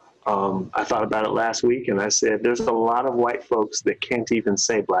 I thought about it last week, and I said there's a lot of white folks that can't even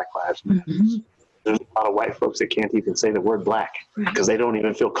say Black Lives Matter. Mm-hmm. There's a lot of white folks that can't even say the word Black because they don't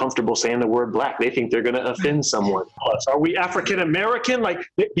even feel comfortable saying the word Black. They think they're going to offend someone. Are we African American? Like,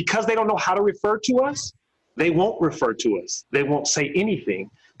 because they don't know how to refer to us, they won't refer to us. They won't say anything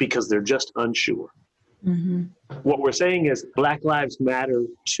because they're just unsure. Mm-hmm. What we're saying is Black lives matter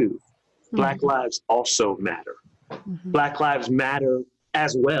too. Black lives also matter. Mm-hmm. Black lives matter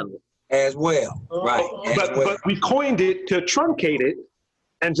as well. Right. But we coined it to truncate it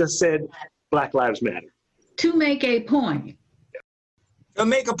and just said Black Lives Matter. To make a point. To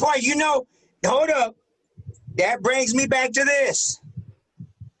make a point, hold up. That brings me back to this.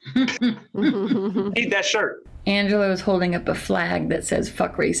 Need that shirt. Angelo is holding up a flag that says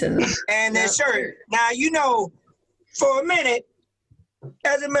 "fuck racism." And that shirt. Now, for a minute,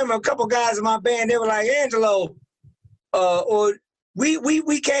 I remember a couple guys in my band, they were like, Angelo, or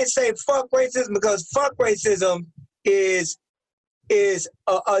we can't say fuck racism because fuck racism is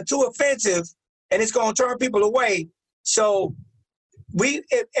too offensive and it's gonna turn people away. So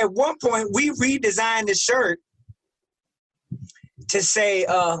at one point we redesigned the shirt to say,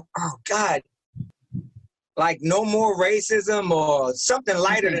 like no more racism or something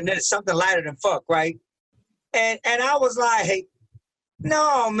lighter than this, something lighter than fuck, right? And I was like,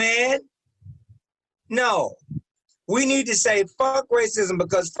 no, man, no. We need to say fuck racism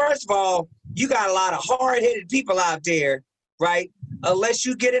because first of all, you got a lot of hard-headed people out there, right? Unless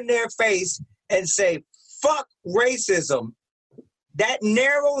you get in their face and say fuck racism, that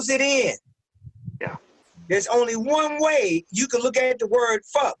narrows it in. Yeah. There's only one way you can look at the word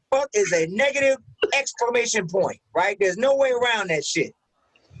fuck. Fuck is a negative exclamation point, right? There's no way around that shit.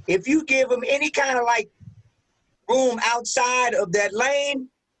 If you give them any kind of like room outside of that lane,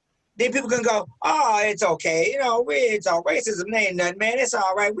 then people can go, oh, it's okay. It's all racism. Ain't nothing, man. It's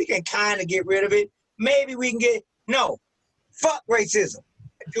all right. We can kind of get rid of it. Maybe we can no, fuck racism.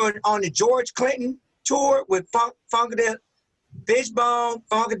 On the George Clinton tour with Funkadelic, Fishbone,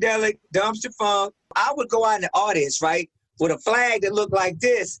 Funkadelic, Dumpster Funk, I would go out in the audience, right, with a flag that looked like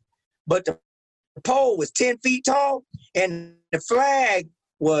this, but the pole was 10 feet tall, and the flag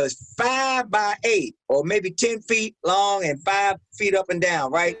was 5 by 8, or maybe 10 feet long and 5 feet up and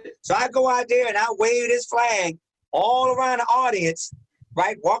down, right? So I go out there and I wave this flag all around the audience,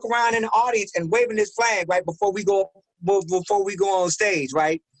 right? Walk around in the audience and waving this flag right before we go on stage,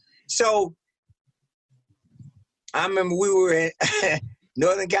 right? So I remember we were in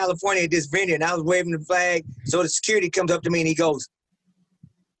Northern California at this venue, and I was waving the flag. So the security comes up to me and he goes,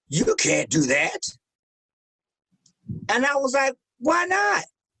 "You can't do that." And I was like, "Why not?"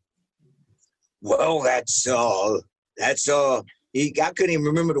 Well, that's all. I couldn't even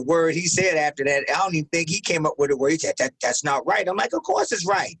remember the word he said after that. I don't even think he came up with a word. He said, that's not right. I'm like, of course it's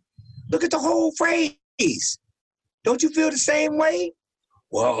right. Look at the whole phrase. Don't you feel the same way?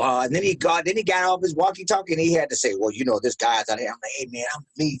 Well, and then he got off his walkie-talkie and he had to say, well, this guy's out here. I'm like, hey, man, I'm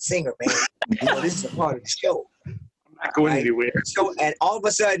the lead singer, man. This is a part of the show. I'm not going anywhere. So, and all of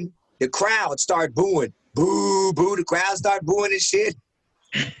a sudden, the crowd started booing. Boo, boo. The crowd started booing and shit.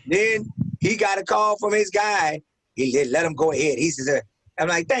 Then he got a call from his guy. He let him go ahead. He says, I'm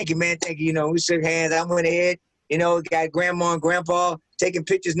like, thank you, man. Thank you. We shook hands. I went ahead. Got grandma and grandpa taking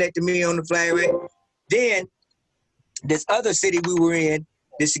pictures next to me on the flag, right? Then this other city we were in,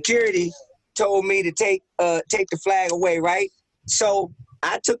 the security told me to take the flag away, right? So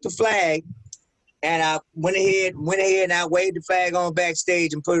I took the flag and I went ahead and I waved the flag on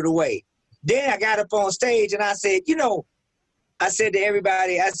backstage and put it away. Then I got up on stage and I said, I said to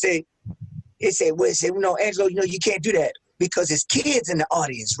everybody, Angelo, you can't do that because there's kids in the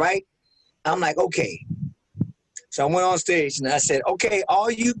audience, right? I'm like, okay. So I went on stage and I said, okay,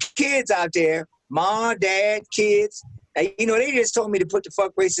 all you kids out there, mom, dad, kids, they just told me to put the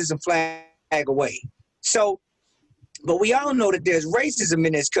fuck racism flag away. So, but we all know that there's racism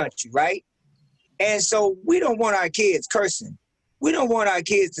in this country, right? And so we don't want our kids cursing. We don't want our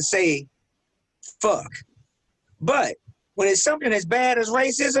kids to say fuck. But when it's something as bad as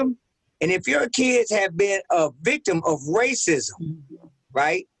racism, and if your kids have been a victim of racism,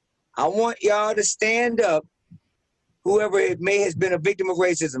 right, I want y'all to stand up, whoever has been a victim of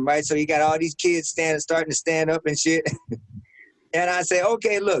racism, right? So you got all these kids starting to stand up and shit. And I say,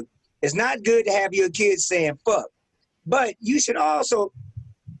 okay, look, it's not good to have your kids saying fuck, but you should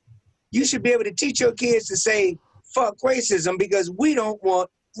be able to teach your kids to say fuck racism because we don't want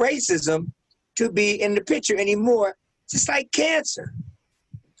racism to be in the picture anymore, just like cancer.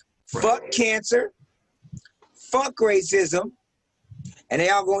 Right. Fuck cancer, fuck racism. And they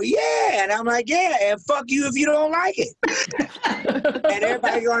all go, yeah. And I'm like, yeah. And fuck you if you don't like it. And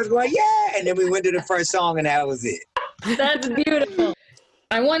everybody was going, yeah. And then we went to the first song and that was it. That's beautiful.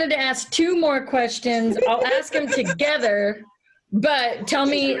 I wanted to ask 2 more questions. I'll ask them together, but tell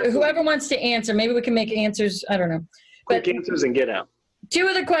me, whoever wants to answer, maybe we can make answers. I don't know. Quick answers and get out. 2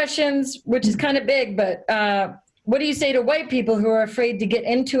 of the questions, which is kind of big, but what do you say to white people who are afraid to get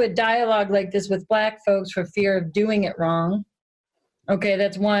into a dialogue like this with black folks for fear of doing it wrong? Okay,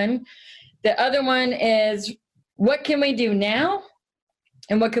 that's one. The other one is, what can we do now?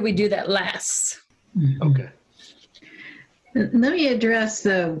 And what can we do that lasts? Okay. Let me address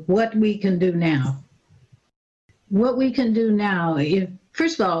what we can do now. What we can do now,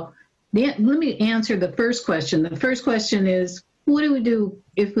 first of all, let me answer the first question. The first question is, what do we do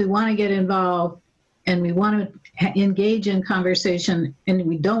if we want to get involved and we want to engage in conversation and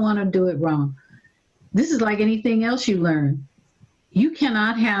we don't want to do it wrong? This is like anything else you learn. You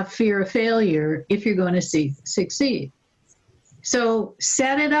cannot have fear of failure if you're going to succeed. So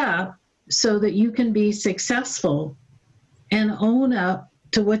set it up so that you can be successful and own up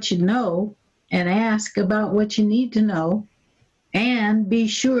to what you know and ask about what you need to know and be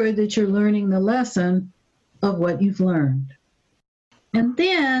sure that you're learning the lesson of what you've learned. And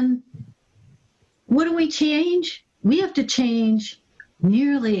then what do we change? We have to change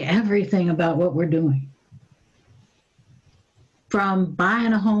nearly everything about what we're doing. From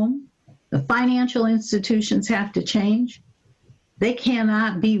buying a home, the financial institutions have to change. They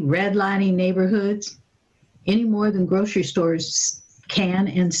cannot be redlining neighborhoods any more than grocery stores can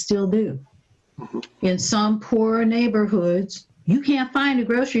and still do. In some poorer neighborhoods, you can't find a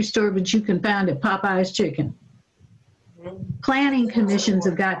grocery store, but you can find a Popeye's chicken. Planning commissions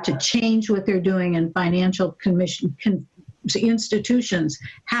have got to change what they're doing, and financial institutions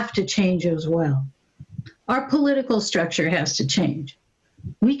have to change as well. Our political structure has to change.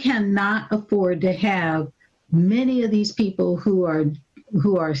 We cannot afford to have many of these people who are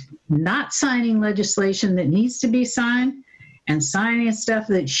not signing legislation that needs to be signed and signing stuff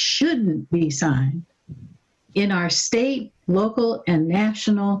that shouldn't be signed in our state, local, and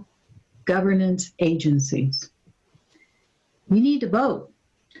national governance agencies. We need to vote.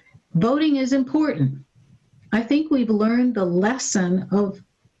 Voting is important. I think we've learned the lesson of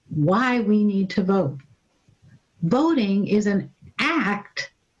why we need to vote. Voting is an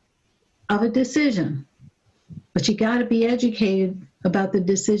act of a decision, but you got to be educated about the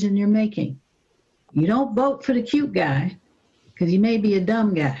decision you're making. You don't vote for the cute guy because he may be a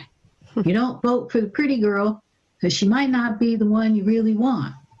dumb guy. You don't vote for the pretty girl because she might not be the one you really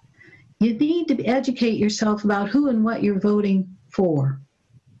want. You need to educate yourself about who and what you're voting for,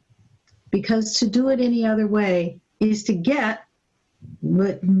 because to do it any other way is to get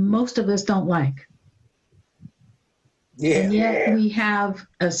what most of us don't like. Yeah. And yet we have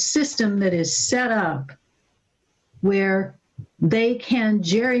a system that is set up where they can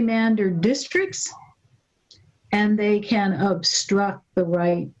gerrymander districts and they can obstruct the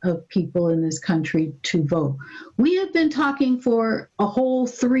right of people in this country to vote. We have been talking for a whole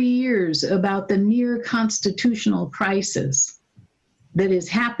 3 years about the near constitutional crisis that is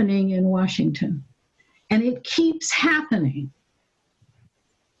happening in Washington, and it keeps happening.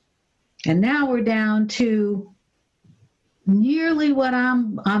 And now we're down to nearly what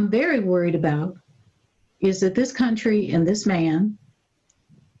I'm very worried about is that this country and this man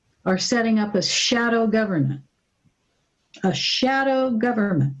are setting up a shadow government. A shadow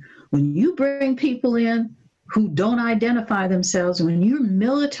government. When you bring people in who don't identify themselves, when you're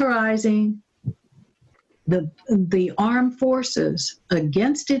militarizing the armed forces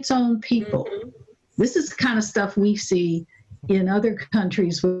against its own people, this is the kind of stuff we see in other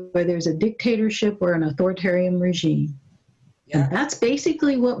countries where there's a dictatorship or an authoritarian regime. Yeah. And that's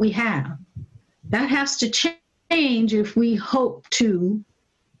basically what we have. That has to change if we hope to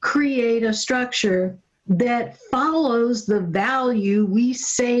create a structure that follows the value we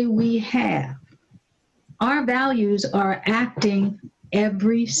say we have. Our values are acting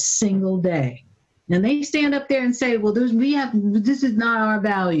every single day. And they stand up there and say, well, this is not our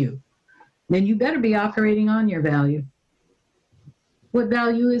value. Then you better be operating on your value. What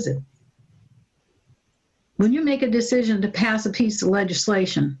value is it? When you make a decision to pass a piece of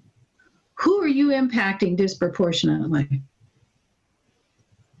legislation, who are you impacting disproportionately?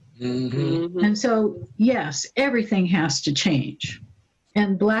 Mm-hmm. And so, yes, everything has to change.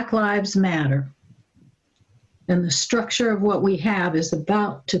 And Black Lives Matter. And the structure of what we have is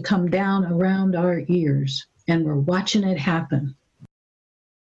about to come down around our ears. And we're watching it happen.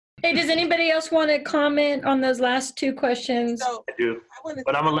 Hey, does anybody else want to comment on those last two questions? I do,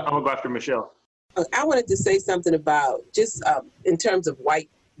 but I'm gonna go after Michelle. I wanted to say something about just in terms of white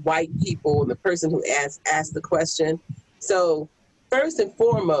people and the person who asked the question. So first and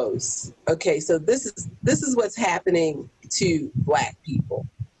foremost, okay, so this is what's happening to Black people.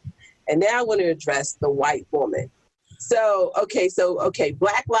 And now I want to address the white woman. So, okay,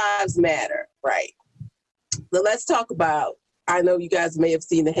 Black Lives Matter, right? So let's talk about, I know you guys may have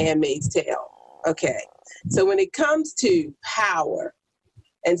seen The Handmaid's Tale. Okay, so when it comes to power,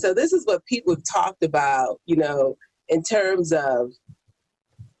 and so this is what people have talked about, in terms of,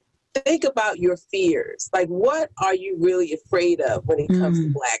 think about your fears. Like, what are you really afraid of when it comes to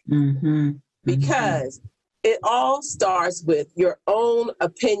Black people? Mm-hmm. Because it all starts with your own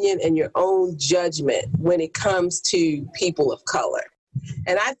opinion and your own judgment when it comes to people of color.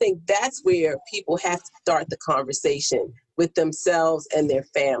 And I think that's where people have to start the conversation with themselves and their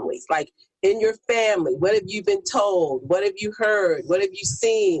families. Like, in your family, what have you been told? What have you heard? What have you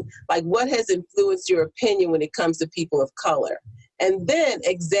seen? Like, what has influenced your opinion when it comes to people of color? And then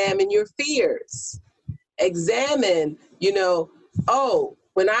examine your fears. Examine, oh,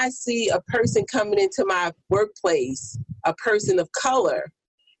 when I see a person coming into my workplace, a person of color,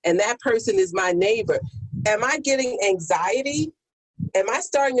 and that person is my neighbor, am I getting anxiety? Am I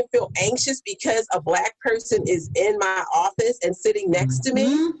starting to feel anxious because a Black person is in my office and sitting next to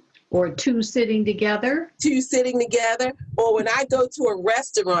me? Or two sitting together. Or when I go to a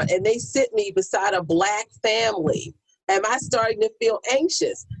restaurant and they sit me beside a Black family, am I starting to feel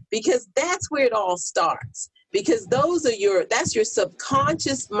anxious? Because that's where it all starts. Because that's your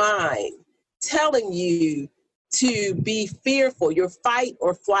subconscious mind telling you to be fearful, your fight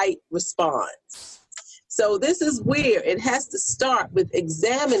or flight response. So this is where it has to start with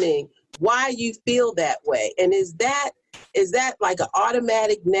examining why you feel that way. And is that like an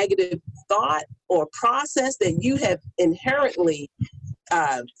automatic negative thought or process that you have inherently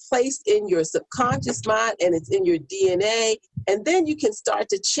placed in your subconscious mind, and it's in your DNA? And then you can start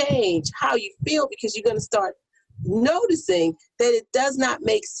to change how you feel, because you're going to start noticing that it does not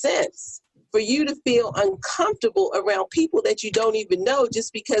make sense for you to feel uncomfortable around people that you don't even know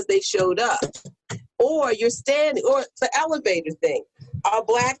just because they showed up. Or you're standing, or the elevator thing. A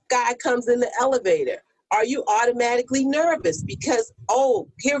Black guy comes in the elevator. Are you automatically nervous because, oh,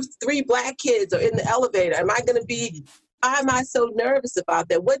 here's 3 Black kids are in the elevator? Why am I so nervous about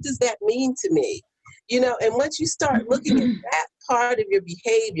that? What does that mean to me? And once you start looking at that part of your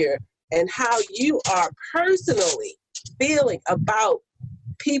behavior and how you are personally feeling about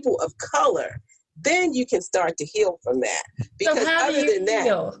people of color, then you can start to heal from that. Because so how other do you than that,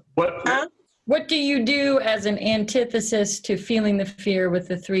 feel? What do you do as an antithesis to feeling the fear with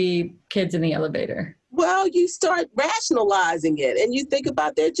the 3 kids in the elevator? Well, you start rationalizing it and you think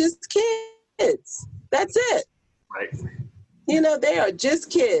about they're just kids. That's it. Right. They are just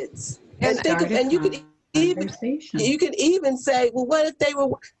kids. And you could even say, well, what if they were?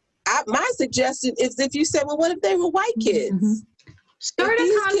 My suggestion is if you say, well, what if they were white kids? Mm-hmm. Start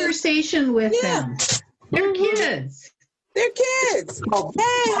a conversation with them. They're kids. They're kids.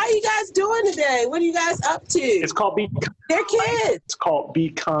 Hey, how you guys doing today? What are you guys up to? It's called They're kids. It's called be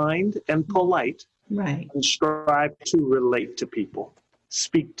kind and polite. Right. And strive to relate to people,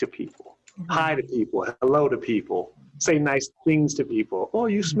 speak to people, hi to people, hello to people, say nice things to people. Oh,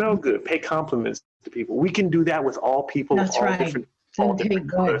 you smell good. Pay compliments to people. We can do that with all people. That's all right.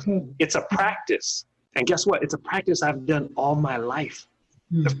 different colors. It's a practice. And guess what? It's a practice I've done all my life.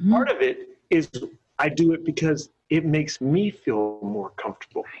 The part of it is I do it because it makes me feel more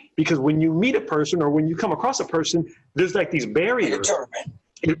comfortable. Because when you meet a person or when you come across a person, there's like these barriers.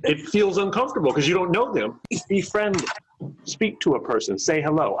 It feels uncomfortable because you don't know them. Be friendly. Speak to a person. Say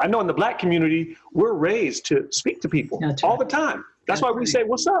hello. I know in the Black community, we're raised to speak to people all the time. That's why we say,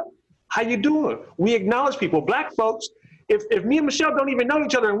 what's up? How you doing? We acknowledge people. Black folks, if me and Michelle don't even know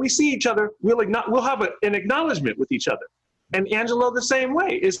each other and we see each other, we'll have an acknowledgement with each other. And Angelo the same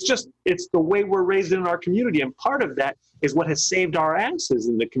way. It's the way we're raised in our community. And part of that is what has saved our asses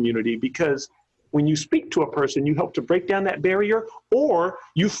in the community, because when you speak to a person, you help to break down that barrier, or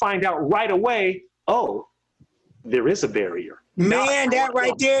you find out right away, oh, there is a barrier. Man, that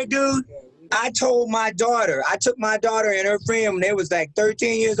right there, dude. I told my daughter, I took my daughter and her friend when they was like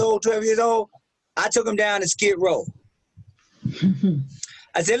 13 years old, 12 years old. I took them down to Skid Row.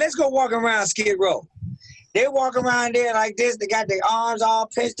 I said, let's go walk around Skid Row. They walk around there like this. They got their arms all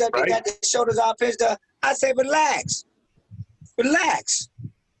pinched up. They got their shoulders all pinched up. I say, relax. Relax.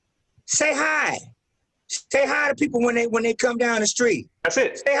 Say hi. Say hi to people when they come down the street. That's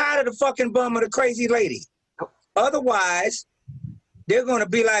it. Say hi to the fucking bum or the crazy lady. Otherwise, they're going to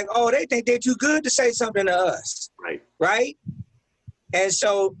be like, oh, they think they're too good to say something to us. Right. Right? And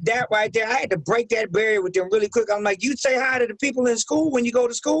so that right there, I had to break that barrier with them really quick. I'm like, you say hi to the people in school when you go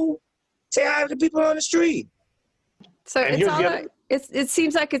to school? Say hi to the people on the street. So it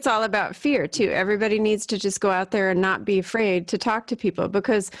seems like it's all about fear too. Everybody needs to just go out there and not be afraid to talk to people,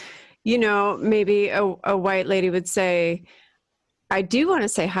 because, maybe a white lady would say, I do want to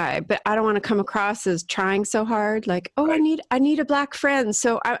say hi, but I don't want to come across as trying so hard. Like, oh, right. I need a Black friend.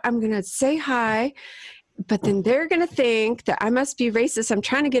 So I'm going to say hi, but then they're going to think that I must be racist. I'm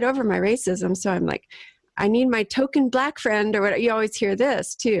trying to get over my racism. So I'm like, I need my token Black friend or whatever. You always hear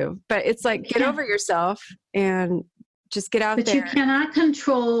this too, but it's like, get over yourself and just get out but there. you cannot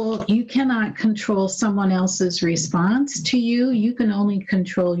control someone else's response to you. You can only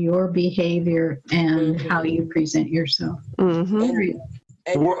control your behavior and how you present yourself. Mm-hmm.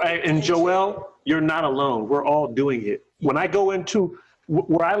 And Joelle, you're not alone. We're all doing it. When I go into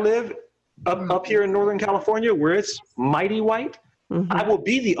where I live, up here in Northern California, where it's mighty white, I will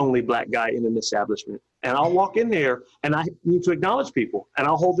be the only black guy in an establishment. And I'll walk in there and I need to acknowledge people. And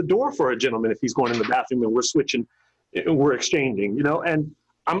I'll hold the door for a gentleman if he's going in the bathroom and we're switching, we're exchanging, you know, and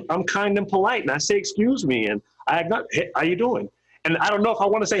I'm kind and polite. And I say, excuse me. And I acknowledge, hey, how you doing? And I don't know if I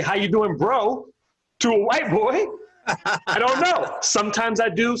want to say, how you doing, bro, to a white boy. I don't know. Sometimes I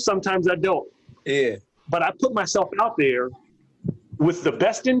do, sometimes I don't. Yeah. But I put myself out there with the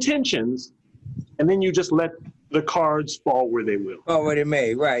best intentions, and then you just let the cards fall where they will. Oh, where they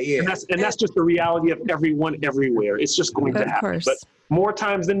may, right, yeah. And that's just the reality of everyone everywhere. It's just going to happen. Course. But more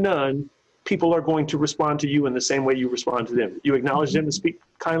times than none, people are going to respond to you in the same way you respond to them. You acknowledge them and speak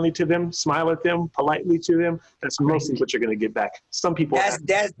kindly to them, smile at them, politely to them. That's mostly what you're going to get back. Some people. That's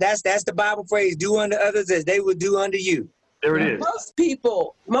the Bible phrase, do unto others as they would do unto you. There it is. Most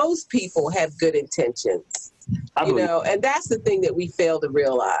people have good intentions, you know, and that's the thing that we fail to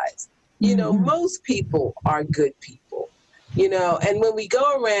realize. You know, most people are good people, you know, and when we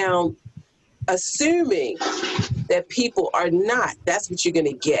go around assuming that people are not, that's what you're going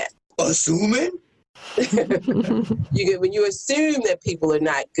to get. Assuming? When you assume that people are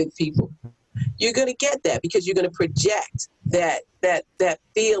not good people, you're going to get that because you're going to project that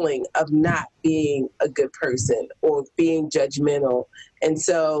feeling of not being a good person or being judgmental. And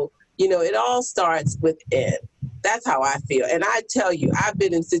so, you know, it all starts within. That's how I feel. And I tell you, I've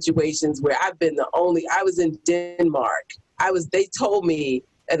been in situations where I was in Denmark. They told me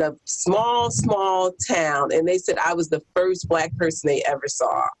at a small town, and they said I was the first black person they ever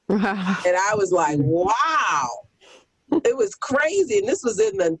saw. And I was like, wow. It was crazy. And this was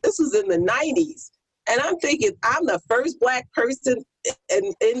in the 90s. And I'm thinking, I'm the first black person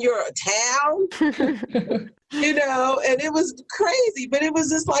in your town, you know, and it was crazy, but it was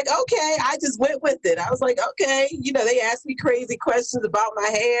just like, okay, I just went with it. I was like, okay, you know, they asked me crazy questions about my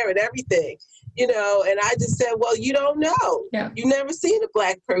hair and everything, you know, and I just said, well, you don't know. Yeah. You've never seen a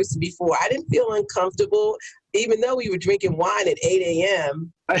black person before. I didn't feel uncomfortable, even though we were drinking wine at 8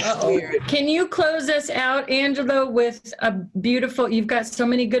 a.m. Can you close us out, Angela, with a beautiful, you've got so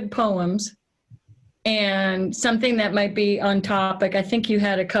many good poems. And something that might be on topic. I think you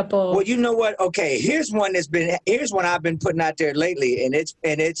had a couple. Well, you know what? Okay, here's one I've been putting out there lately, and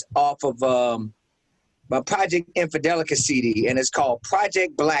it's off of my Project Infidelica CD, and it's called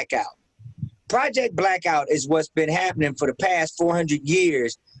Project Blackout. Project Blackout is what's been happening for the past 400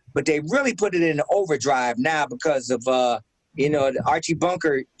 years, but they really put it in overdrive now because of you know, the Archie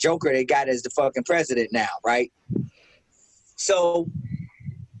Bunker Joker they got as the fucking president now, right? So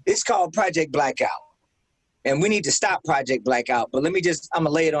it's called Project Blackout. And we need to stop Project Blackout. But I'm going to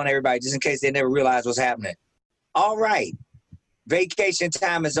lay it on everybody just in case they never realize what's happening. All right. Vacation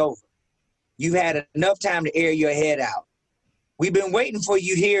time is over. You've had enough time to air your head out. We've been waiting for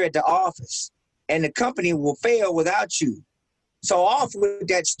you here at the office, and the company will fail without you. So off with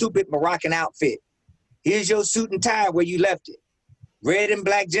that stupid Moroccan outfit. Here's your suit and tie where you left it. Red and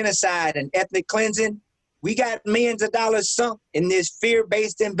black genocide and ethnic cleansing. We got millions of dollars sunk in this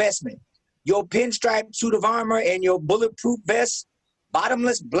fear-based investment. Your pinstripe suit of armor and your bulletproof vest,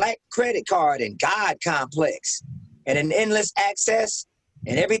 bottomless black credit card and God complex, and an endless access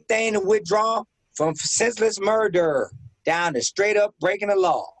and everything to withdraw from senseless murder down to straight up breaking the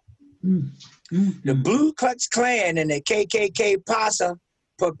law. The Ku Klux Klan and the KKK posse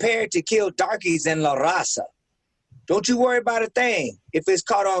prepared to kill darkies in La Raza. Don't you worry about a thing. If it's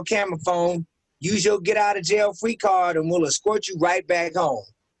caught on camera phone, use your get out of jail free card and we'll escort you right back home.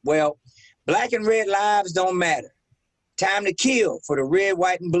 Well, black and red lives don't matter. Time to kill for the red,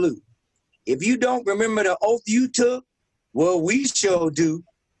 white, and blue. If you don't remember the oath you took, well, we sure do.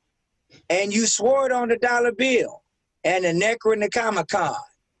 And you swore it on the dollar bill and the Necronomicon.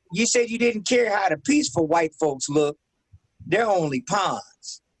 You said you didn't care how the peaceful white folks look. They're only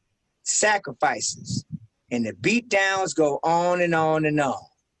pawns, sacrifices, and the beatdowns go on and on and on.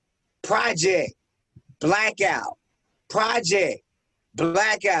 Project Blackout. Project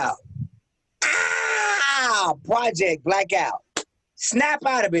Blackout. Ah! Project Blackout. Snap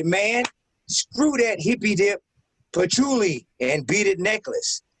out of it, man. Screw that hippie dip, patchouli, and beaded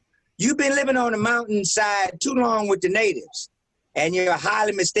necklace. You've been living on the mountainside too long with the natives, and you're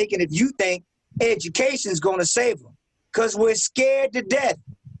highly mistaken if you think education's gonna save them, because we're scared to death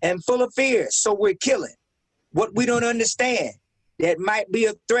and full of fear, so we're killing what we don't understand that might be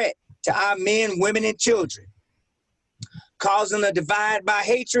a threat to our men, women, and children. causing a divide by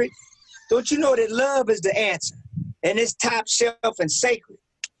hatred? Don't you know that love is the answer? And it's top shelf and sacred.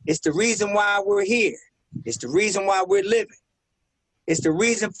 It's the reason why we're here. It's the reason why we're living. It's the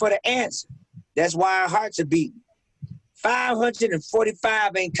reason for the answer. That's why our hearts are beating.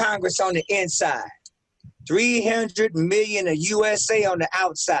 545 in Congress on the inside. 300 million in USA on the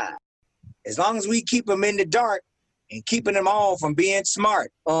outside. As long as we keep them in the dark and keeping them all from being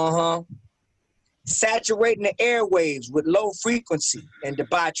smart. Saturating the airwaves with low frequency and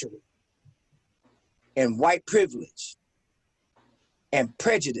debauchery and white privilege and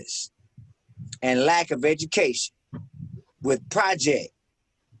prejudice and lack of education with Project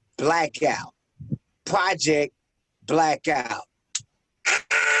Blackout. Project Blackout.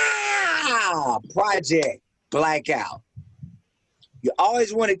 Project Blackout. You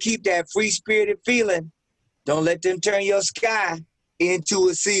always want to keep that free-spirited feeling. Don't let them turn your sky into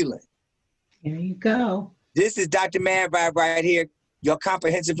a ceiling. There you go. This is Dr. Manvibe right here, your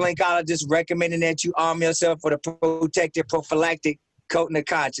comprehensive linkologist, recommending that you arm yourself for the protective prophylactic coating of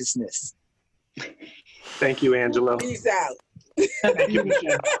consciousness. Thank you, Angela. Peace out. Thank you,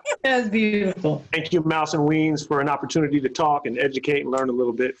 Michelle. That's beautiful. Thank you, Mouse and Weens, for an opportunity to talk and educate and learn a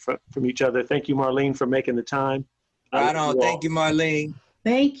little bit from each other. Thank you, Marlene, for making the time. Right on. Thank you, Marlene.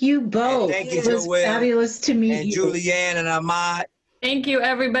 Thank you both. And thank you, It was Joelle. fabulous to meet And you. Julianne and Ahmad. Thank you,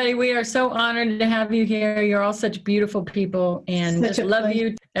 everybody. We are so honored to have you here. You're all such beautiful people, and Such just a love pleasure.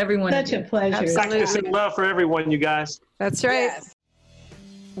 you, everyone. Such a pleasure. Practice and love for everyone, you guys. That's right. Yes.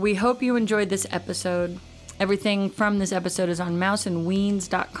 We hope you enjoyed this episode. Everything from this episode is on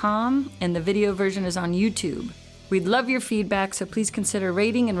mouseandweens.com, and the video version is on YouTube. We'd love your feedback, so please consider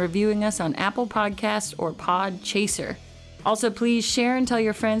rating and reviewing us on Apple Podcasts or Podchaser. Also, please share and tell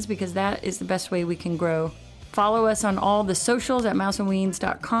your friends, because that is the best way we can grow. Follow us on all the socials at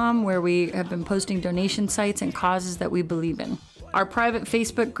mouseandweens.com, where we have been posting donation sites and causes that we believe in. Our private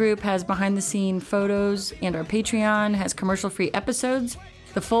Facebook group has behind-the-scene photos, and our Patreon has commercial-free episodes,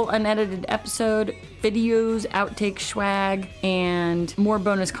 the full unedited episode, videos, outtakes, swag, and more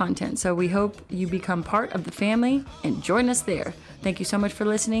bonus content. So we hope you become part of the family and join us there. Thank you so much for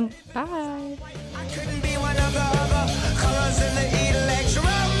listening. Bye. I couldn't be one of the other colors in the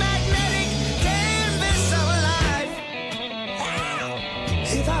electromagnetic canvas of life.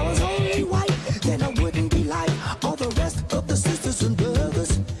 If I was only white, then I wouldn't be like all the rest of the sisters and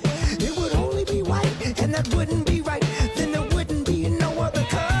brothers. It would only be white, and that wouldn't be right. Then there wouldn't be no other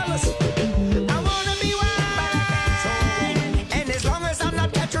colors. I wanna be white, and as long as I'm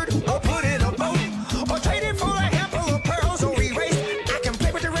not captured or put in a boat or traded for a handful of pearls or erased, I can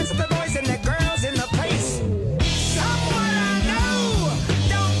play with the rest of the boys and the girls in the place. Someone I know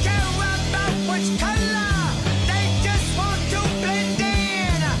don't care about which color. They just want to blend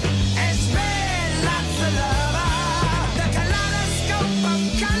in and spread lots of love. The kaleidoscope of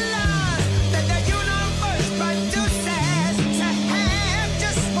colors that the universe produces. To have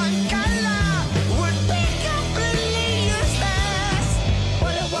just one color would be completely useless.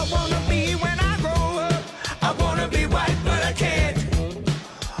 What do I wanna be when I grow up? I wanna be white, but I can't.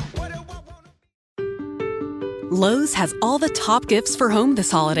 What do I wanna Lowe's has all the top gifts for home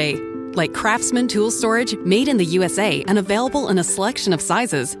this holiday, like Craftsman tool storage made in the USA and available in a selection of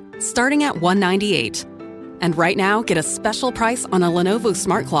sizes, starting at $198. And right now, get a special price on a Lenovo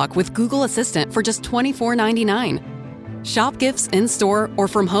Smart Clock with Google Assistant for just $24.99. Shop gifts in-store or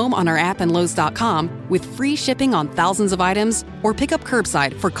from home on our app and Lowe's.com with free shipping on thousands of items, or pick up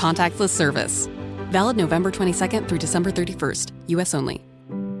curbside for contactless service. Valid November 22nd through December 31st, U.S. only.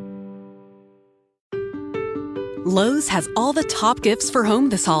 Lowe's has all the top gifts for home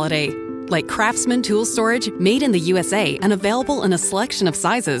this holiday, like Craftsman tool storage made in the USA and available in a selection of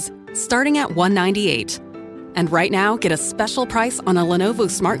sizes, starting at $198. And right now, get a special price on a Lenovo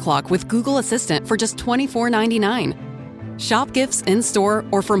Smart Clock with Google Assistant for just $24.99. Shop gifts in-store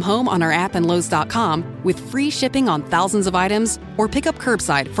or from home on our app and Lowe's.com with free shipping on thousands of items, or pick up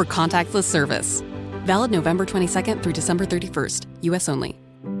curbside for contactless service. Valid November 22nd through December 31st, U.S. only.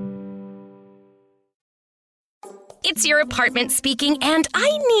 It's your apartment speaking, and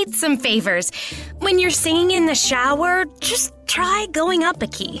I need some favors. When you're singing in the shower, just try going up a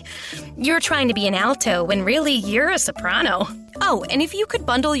key. You're trying to be an alto when really you're a soprano. Oh, and if you could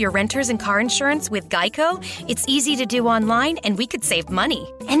bundle your renters and car insurance with Geico, it's easy to do online and we could save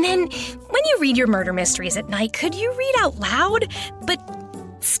money. And then, when you read your murder mysteries at night, could you read out loud? But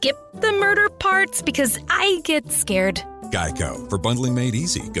skip the murder parts because I get scared. Geico. For bundling made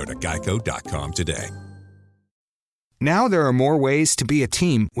easy, go to geico.com today. Now there are more ways to be a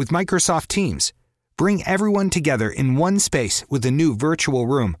team with Microsoft Teams. Bring everyone together in one space with a new virtual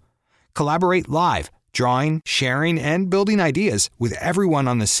room. Collaborate live, drawing, sharing, and building ideas with everyone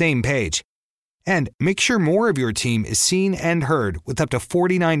on the same page. And make sure more of your team is seen and heard with up to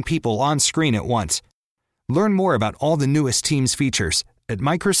 49 people on screen at once. Learn more about all the newest Teams features at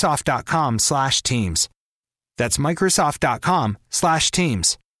Microsoft.com/Teams. That's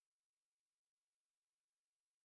Microsoft.com/Teams.